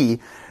see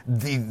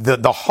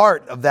the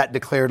heart of that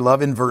declared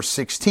love in verse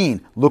 16.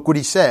 Look what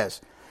he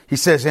says. He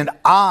says, and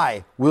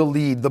I will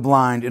lead the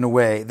blind in a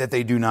way that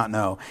they do not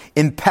know.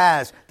 In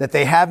paths that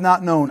they have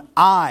not known,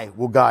 I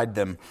will guide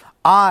them.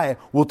 I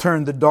will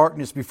turn the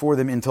darkness before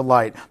them into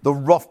light, the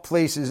rough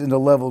places into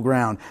level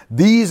ground.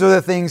 These are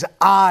the things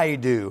I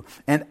do,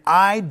 and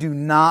I do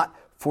not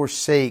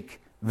forsake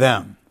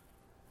them.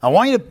 I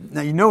want you to,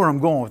 now you know where I'm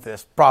going with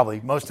this, probably,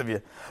 most of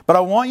you. But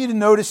I want you to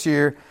notice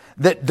here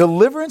that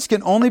deliverance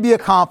can only be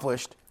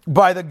accomplished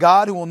by the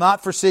God who will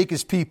not forsake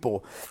his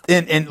people.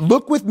 And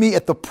look with me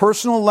at the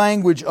personal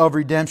language of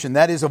redemption.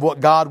 That is of what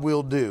God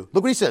will do.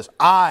 Look what he says.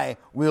 I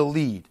will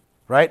lead,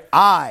 right?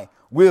 I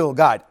will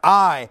guide.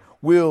 I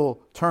will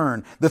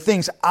turn. The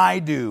things I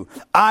do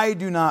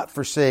not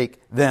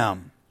forsake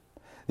them.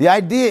 The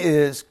idea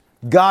is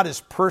God is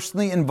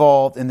personally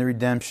involved in the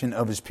redemption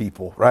of his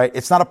people, right?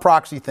 It's not a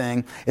proxy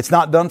thing. It's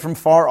not done from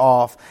far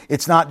off.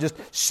 It's not just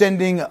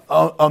sending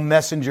a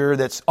messenger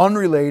that's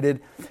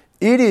unrelated.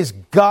 It is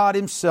God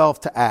himself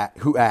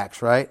who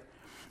acts, right?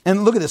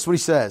 And look at this, what he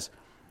says.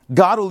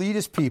 God will lead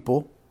his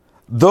people,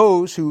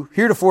 those who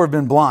heretofore have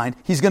been blind,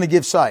 he's going to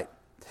give sight.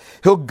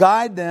 He'll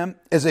guide them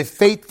as a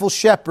faithful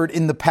shepherd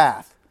in the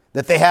path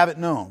that they haven't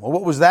known. Well,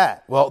 what was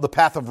that? Well, the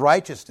path of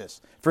righteousness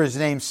for his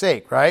name's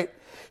sake, right?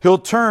 He'll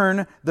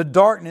turn the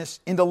darkness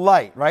into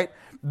light, right?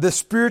 The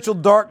spiritual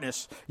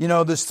darkness,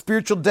 the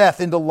spiritual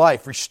death into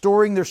life,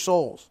 restoring their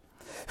souls.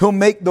 He'll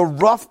make the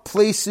rough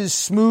places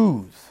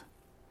smooth.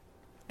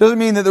 Doesn't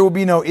mean that there will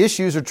be no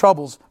issues or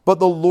troubles, but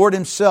the Lord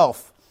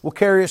himself will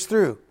carry us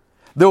through.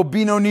 There will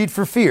be no need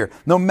for fear,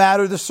 no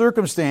matter the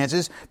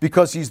circumstances,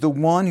 because he's the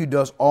one who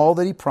does all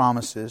that he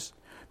promises,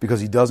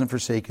 because he doesn't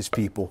forsake his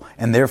people,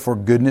 and therefore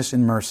goodness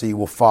and mercy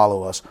will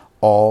follow us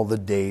all the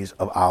days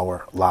of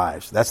our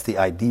lives. That's the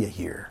idea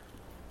here.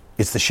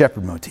 It's the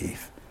shepherd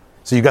motif.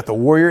 So you've got the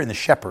warrior and the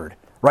shepherd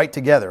right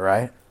together,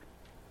 right?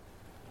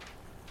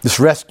 This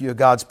rescue of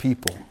God's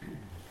people.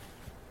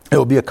 It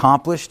will be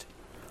accomplished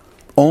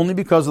only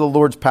because of the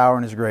Lord's power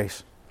and his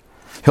grace.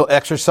 He'll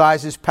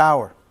exercise his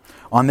power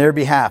on their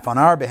behalf, on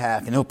our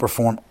behalf, and he'll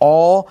perform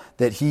all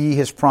that he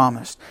has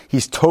promised.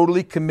 He's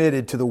totally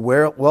committed to the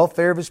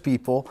welfare of his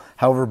people,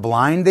 however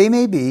blind they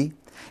may be,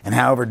 and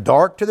however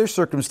dark to their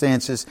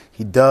circumstances,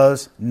 he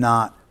does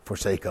not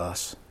forsake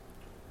us.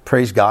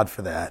 Praise God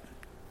for that.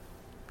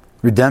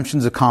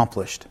 Redemption's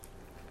accomplished.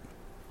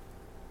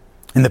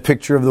 In the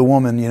picture of the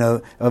woman,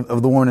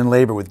 of the woman in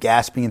labor with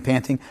gasping and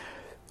panting,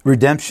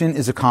 redemption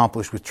is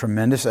accomplished with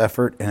tremendous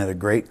effort and at a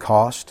great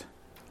cost.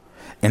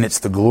 And it's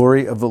the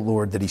glory of the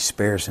Lord that he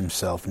spares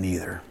himself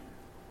neither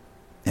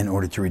in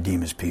order to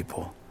redeem his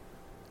people.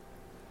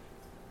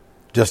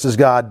 Just as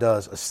God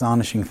does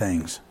astonishing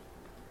things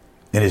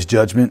in his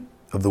judgment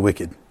of the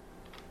wicked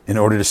in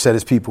order to set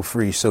his people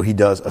free, so he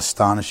does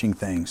astonishing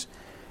things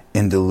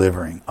in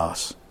delivering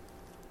us.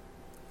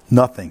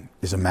 Nothing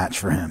is a match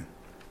for him.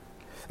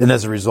 And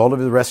as a result of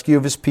the rescue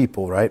of his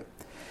people, right,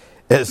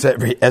 as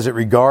it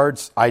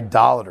regards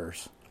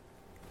idolaters,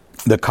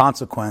 the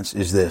consequence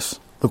is this.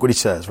 Look what he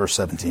says, verse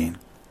 17.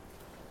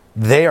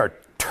 They are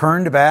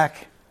turned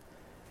back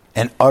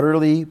and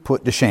utterly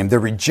put to shame. They're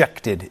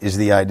rejected is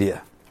the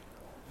idea.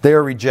 They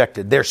are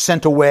rejected. They're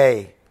sent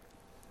away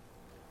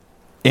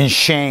in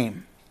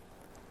shame.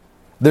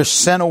 They're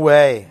sent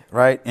away,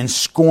 right, in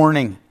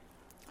scorning.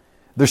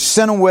 They're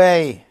sent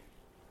away,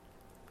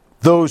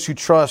 those who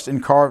trust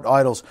in carved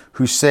idols,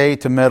 who say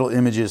to metal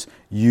images,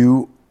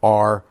 you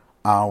are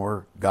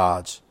our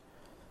gods.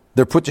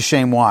 They're put to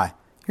shame. Why?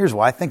 Here's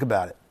why. Think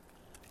about it.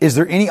 Is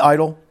there any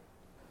idol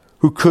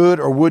who could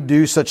or would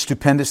do such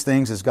stupendous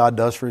things as God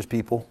does for his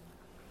people?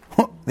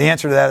 The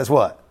answer to that is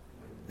what?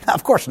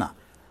 Of course not.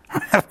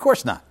 Of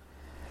course not.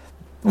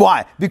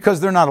 Why? Because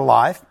they're not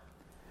alive.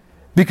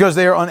 Because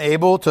they are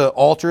unable to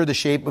alter the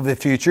shape of the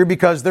future.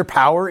 Because their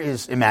power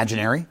is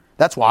imaginary.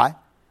 That's why.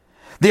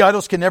 The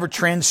idols can never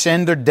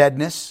transcend their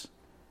deadness.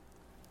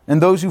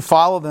 And those who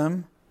follow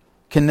them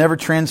can never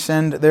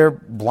transcend their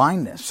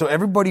blindness. So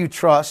everybody who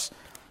trusts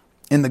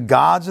in the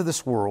gods of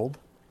this world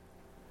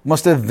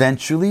must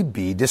eventually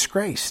be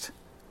disgraced.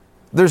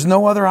 There's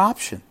no other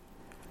option.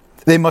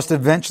 They must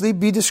eventually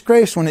be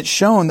disgraced when it's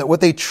shown that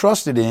what they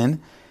trusted in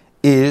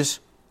is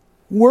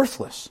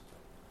worthless.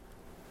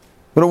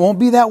 But it won't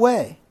be that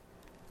way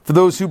for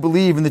those who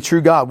believe in the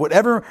true God.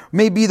 Whatever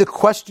may be the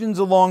questions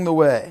along the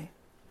way,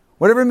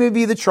 whatever may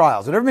be the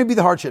trials, whatever may be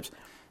the hardships,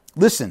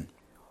 listen,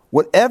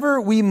 whatever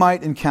we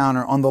might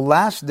encounter on the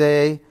last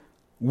day,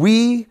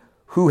 we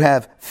who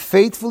have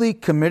faithfully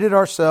committed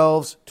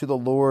ourselves to the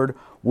Lord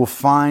will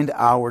find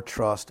our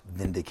trust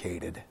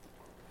vindicated.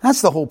 That's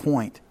the whole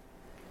point.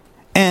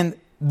 And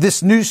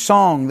this new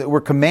song that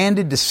we're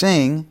commanded to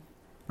sing,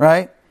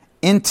 right,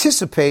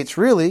 anticipates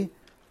really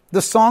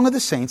the song of the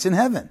saints in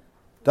heaven,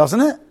 doesn't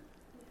it?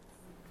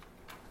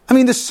 I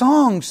mean, the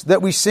songs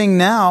that we sing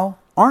now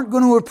aren't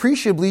going to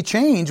appreciably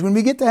change when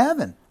we get to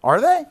heaven,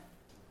 are they?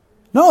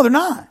 No, they're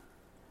not.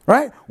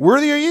 Right?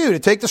 Worthy are you to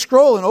take the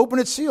scroll and open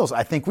its seals.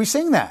 I think we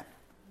sing that.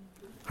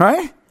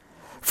 Right?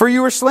 For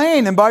you were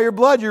slain, and by your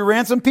blood you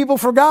ransomed people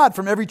for God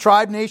from every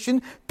tribe,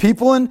 nation,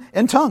 people,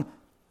 and tongue.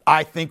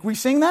 I think we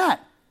sing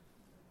that.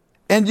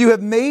 And you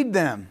have made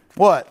them,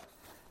 what?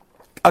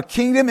 A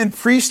kingdom and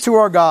priests to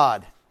our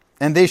God,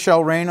 and they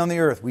shall reign on the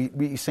earth.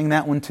 We sing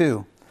that one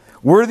too.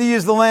 Worthy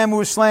is the Lamb who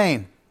was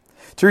slain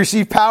to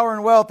receive power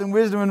and wealth and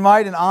wisdom and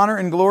might and honor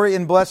and glory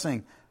and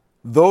blessing.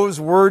 Those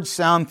words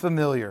sound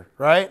familiar,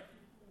 right?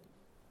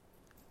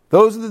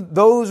 Those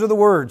are the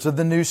words of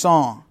the new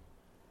song.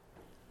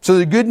 So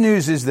the good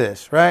news is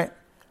this, right?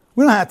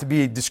 We don't have to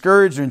be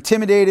discouraged or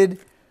intimidated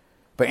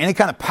by any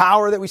kind of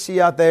power that we see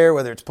out there,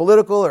 whether it's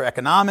political or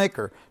economic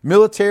or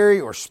military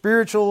or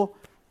spiritual.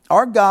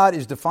 Our God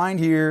is defined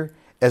here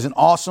as an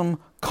awesome,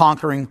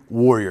 conquering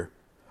warrior.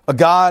 A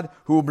God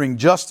who will bring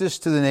justice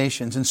to the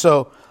nations. And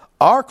so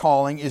our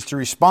calling is to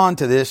respond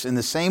to this in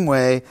the same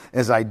way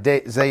as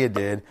Isaiah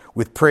did,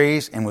 with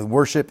praise and with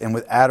worship and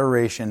with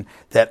adoration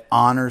that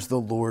honors the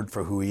Lord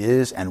for who He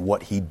is and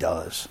what He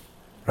does.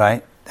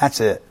 Right?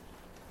 That's it.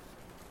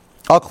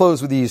 I'll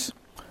close with these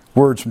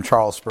words from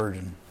Charles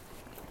Spurgeon.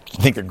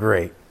 I think they're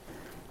great.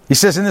 He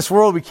says, in this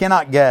world we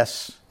cannot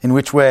guess in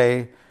which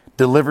way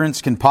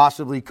deliverance can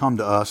possibly come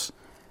to us,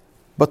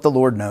 but the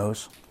Lord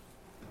knows.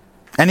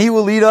 And He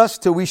will lead us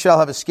till we shall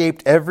have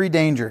escaped every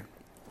danger.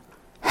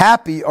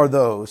 Happy are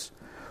those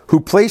who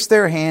place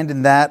their hand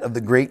in that of the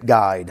great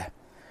guide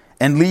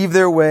and leave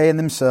their way and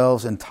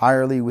themselves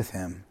entirely with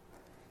Him.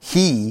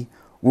 He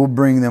will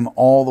bring them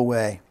all the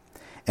way.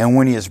 And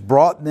when He has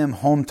brought them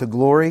home to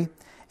glory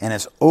and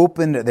has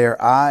opened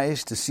their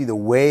eyes to see the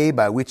way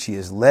by which He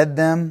has led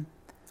them,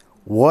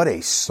 what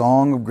a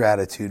song of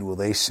gratitude will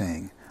they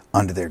sing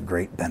unto their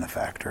great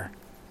benefactor.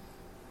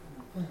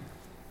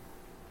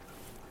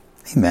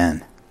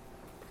 Amen.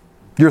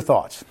 Your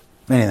thoughts?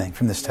 Anything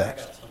from this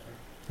text?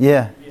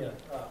 Yeah.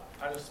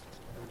 I just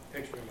am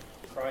picturing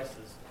Christ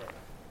as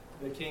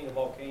the King of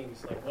all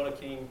kings. Like, what a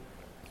king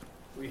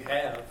we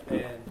have.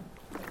 And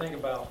I think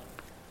about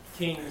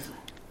kings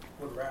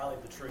would rally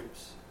the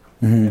troops.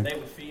 Mm-hmm. And they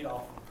would feed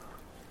off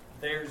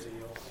of their zeal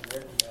and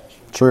their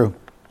compassion. True.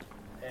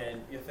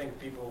 And you think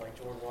people like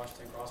George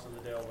Washington crossing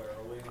the Delaware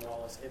or William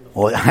Wallace in the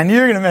Well, I knew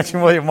you were going to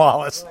mention William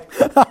Wallace.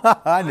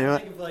 I knew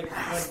it. Think of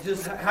like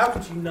just how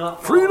could you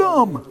not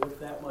Freedom with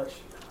that much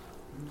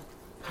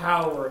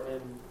power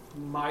and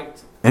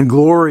might and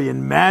glory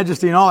and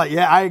majesty and all that.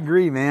 Yeah, I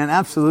agree, man.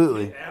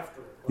 Absolutely.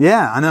 after it.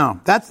 Yeah, I know.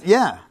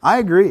 I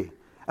agree.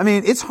 I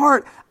mean, it's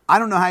hard. I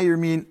don't know how you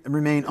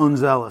remain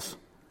unzealous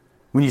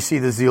when you see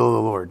the zeal of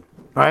the Lord,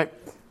 right?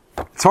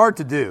 It's hard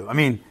to do. I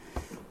mean,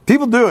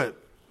 people do it,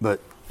 but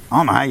I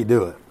don't know how you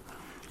do it.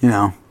 You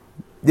know.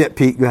 Yeah,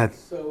 Pete, go ahead.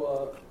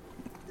 So,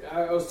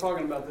 I was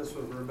talking about this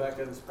with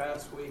Rebecca this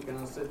past week, and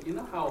I said, you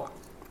know how,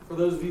 for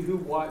those of you who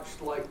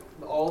watched like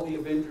all the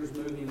Avengers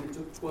movie, and it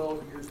took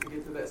 12 years to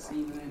get to that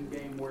scene in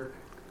Endgame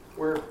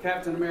where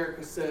Captain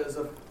America says,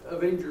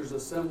 "Avengers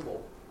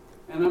assemble,"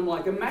 and I'm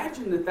like,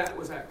 imagine that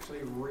was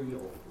actually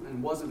real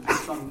and wasn't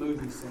just some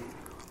movie scene.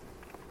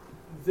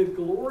 The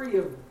glory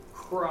of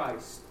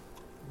Christ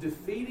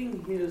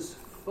defeating His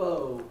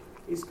foe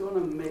is going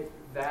to make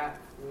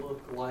that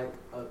look like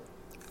a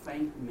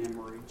faint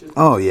memory.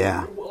 Oh,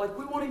 yeah. Like,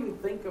 we won't even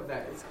think of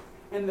that.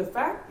 And the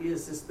fact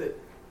is that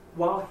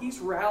while He's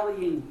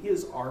rallying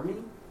His army,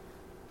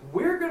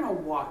 we're going to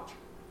watch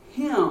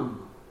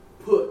Him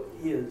put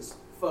His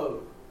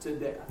foe to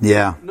death.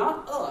 Yeah.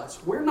 Not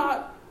us. We're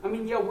not,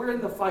 we're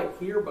in the fight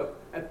here, but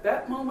at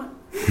that moment,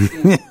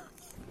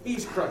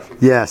 He's crushing.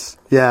 Yes.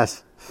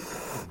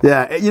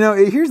 Yeah, you know,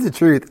 here's the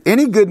truth.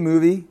 Any good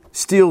movie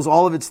steals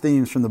all of its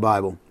themes from the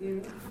Bible.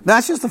 Mm-hmm.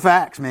 That's just the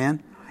facts,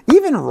 man.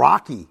 Even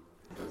Rocky.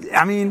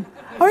 I mean,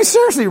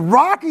 seriously,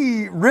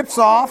 Rocky rips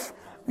off,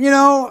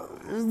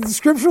 the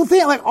scriptural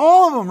theme, like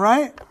all of them,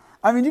 right?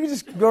 I mean, you can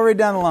just go right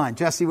down the line.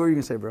 Jesse, what were you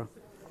going to say, bro?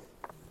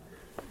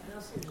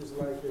 Passages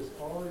like this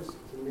always,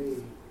 to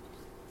me,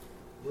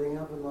 bring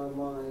up in my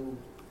mind,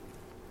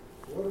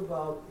 what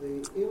about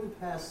the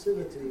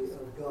impassivity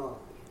of God?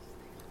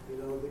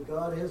 That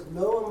God has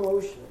no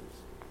emotions,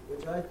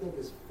 which I think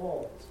is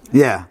false.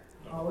 Yeah.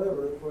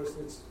 However, of course,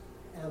 it's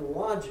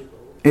analogical.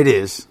 It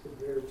is.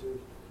 Compared to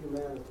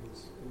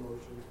humanity's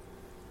emotions.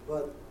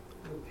 But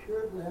the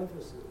Puritan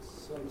emphasis,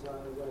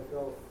 sometimes I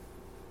felt,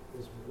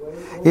 is way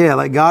over. Yeah,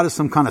 like God is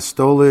some kind of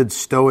stolid,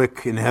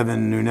 stoic in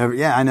heaven who never...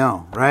 Yeah, I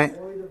know, right?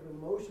 Void of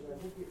emotion. I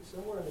think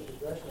somewhere in the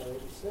confession, I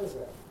think it says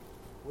that.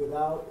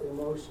 Without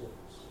emotions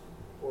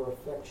or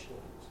affections.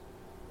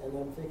 And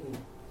I'm thinking,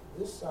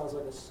 this sounds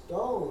like a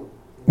stone.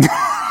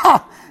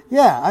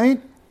 Yeah, I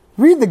mean,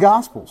 read the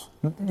Gospels.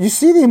 You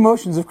see the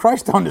emotions of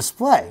Christ on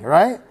display,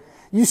 right?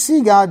 You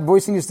see God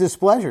voicing His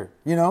displeasure,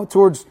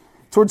 towards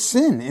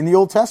sin in the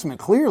Old Testament,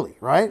 clearly,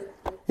 right?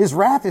 His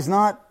wrath is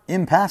not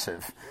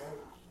impassive.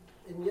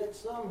 Right. And yet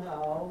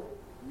somehow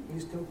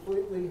He's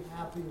completely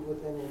happy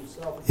within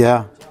Himself.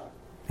 Yeah.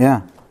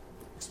 Yeah.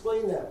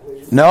 Explain that,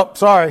 please. Nope,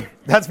 sorry.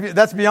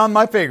 That's beyond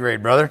my pay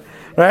grade, brother.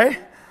 Right?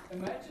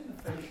 Imagine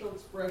the facial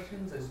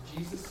expressions as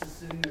Jesus is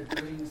sitting there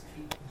gritting His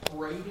teeth,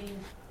 braiding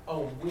a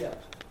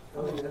whip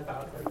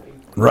about her feet.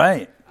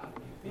 Right.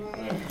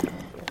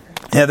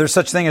 Yeah, there's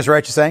such thing as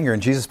righteous anger,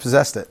 and Jesus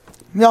possessed it.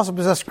 He also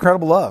possessed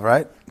incredible love,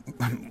 right?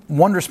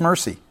 Wondrous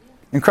mercy,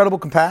 incredible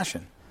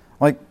compassion.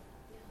 Like,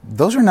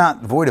 those are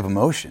not void of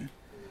emotion.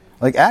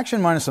 Like,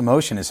 action minus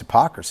emotion is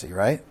hypocrisy,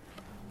 right?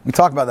 We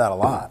talk about that a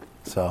lot.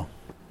 So,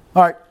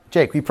 all right,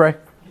 Jake, will you pray?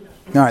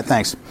 All right,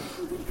 thanks.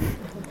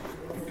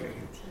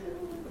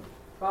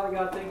 Father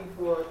God, thank you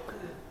for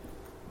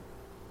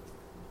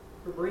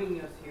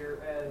bringing us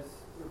here as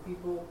your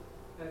people,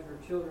 as your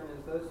children,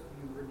 as those of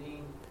you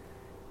redeemed,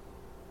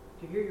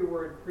 to hear your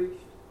word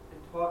preached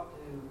and taught,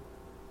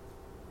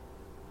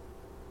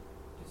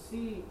 to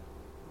see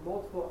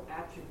multiple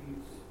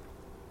attributes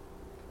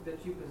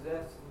that you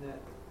possess, and that,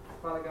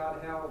 Father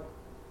God, how,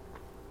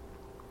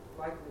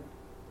 like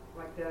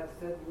Dad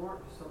said, you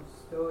aren't just some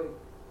stoic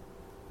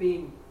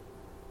being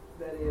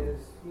that is,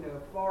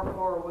 far,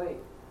 far away.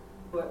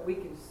 But we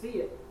can see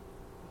it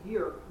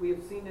here. We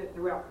have seen it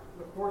throughout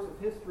the course of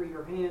history.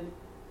 Your hand,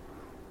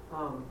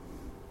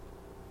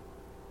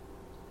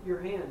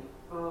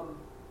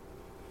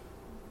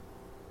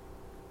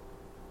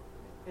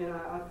 and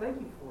I thank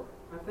you for it.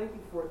 I thank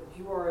you for it that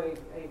you are a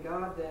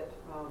God that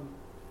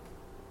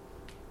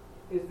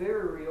is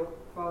very real,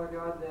 Father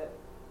God, that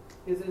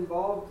is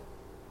involved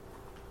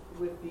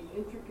with the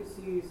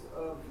intricacies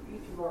of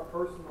each of our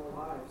personal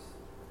lives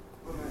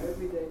on an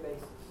everyday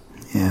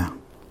basis. Yeah.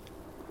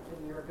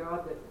 And you're a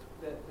God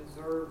that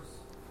deserves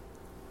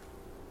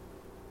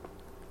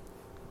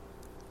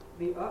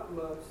the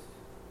utmost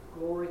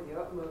glory, the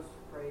utmost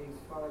praise,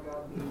 Father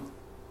God,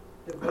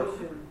 the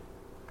devotion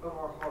of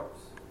our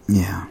hearts.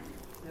 Yeah.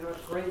 And I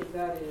pray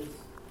that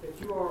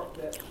you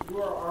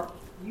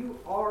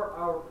are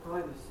our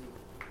primacy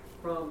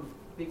from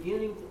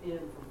beginning to end,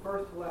 from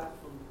first to last,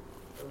 from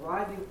the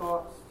rising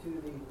thoughts to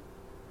the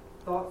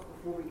thoughts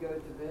before we go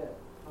to bed.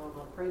 I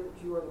pray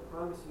that you are the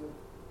primacy of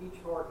each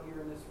heart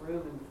here in this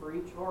room, and for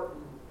each heart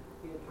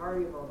in the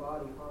entirety of our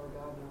body, Father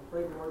God. And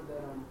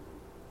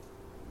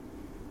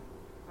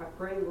I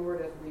pray,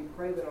 Lord, as we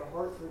pray that our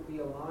hearts would be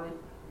aligned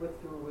with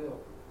your will.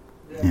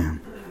 That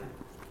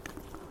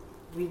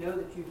we know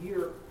that you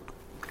hear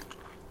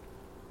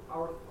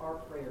our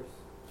prayers,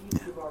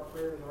 each of our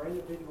prayers, our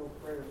individual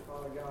prayers,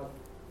 Father God,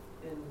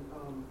 and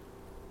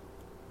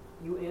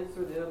you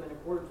answer them in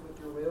accordance with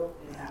your will,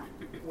 and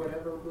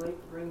whatever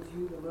brings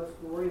you the most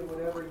glory, and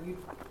whatever you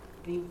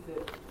deem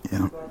fit.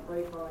 Yeah. So I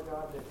pray, Father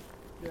God,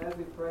 that as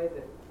we pray,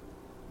 that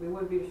we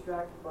wouldn't be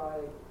distracted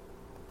by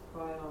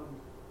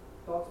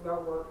thoughts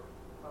about work,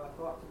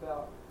 thoughts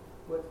about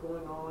what's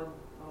going on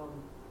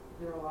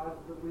in our lives,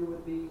 but we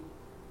would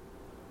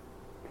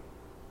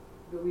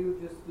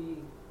just be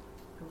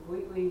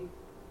completely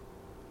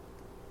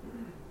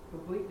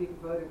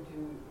devoted to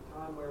a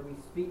time where we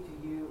speak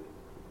to you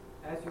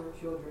as your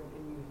children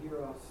and you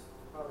hear us,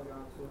 Father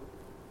God. So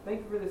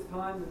thank you for this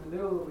time in the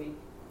middle of the week.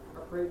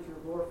 I pray that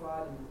you're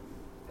glorified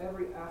in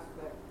every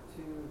aspect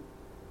to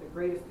the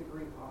greatest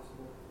degree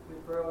possible. We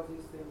pray all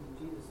these things in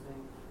Jesus'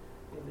 name.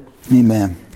 Amen. Amen.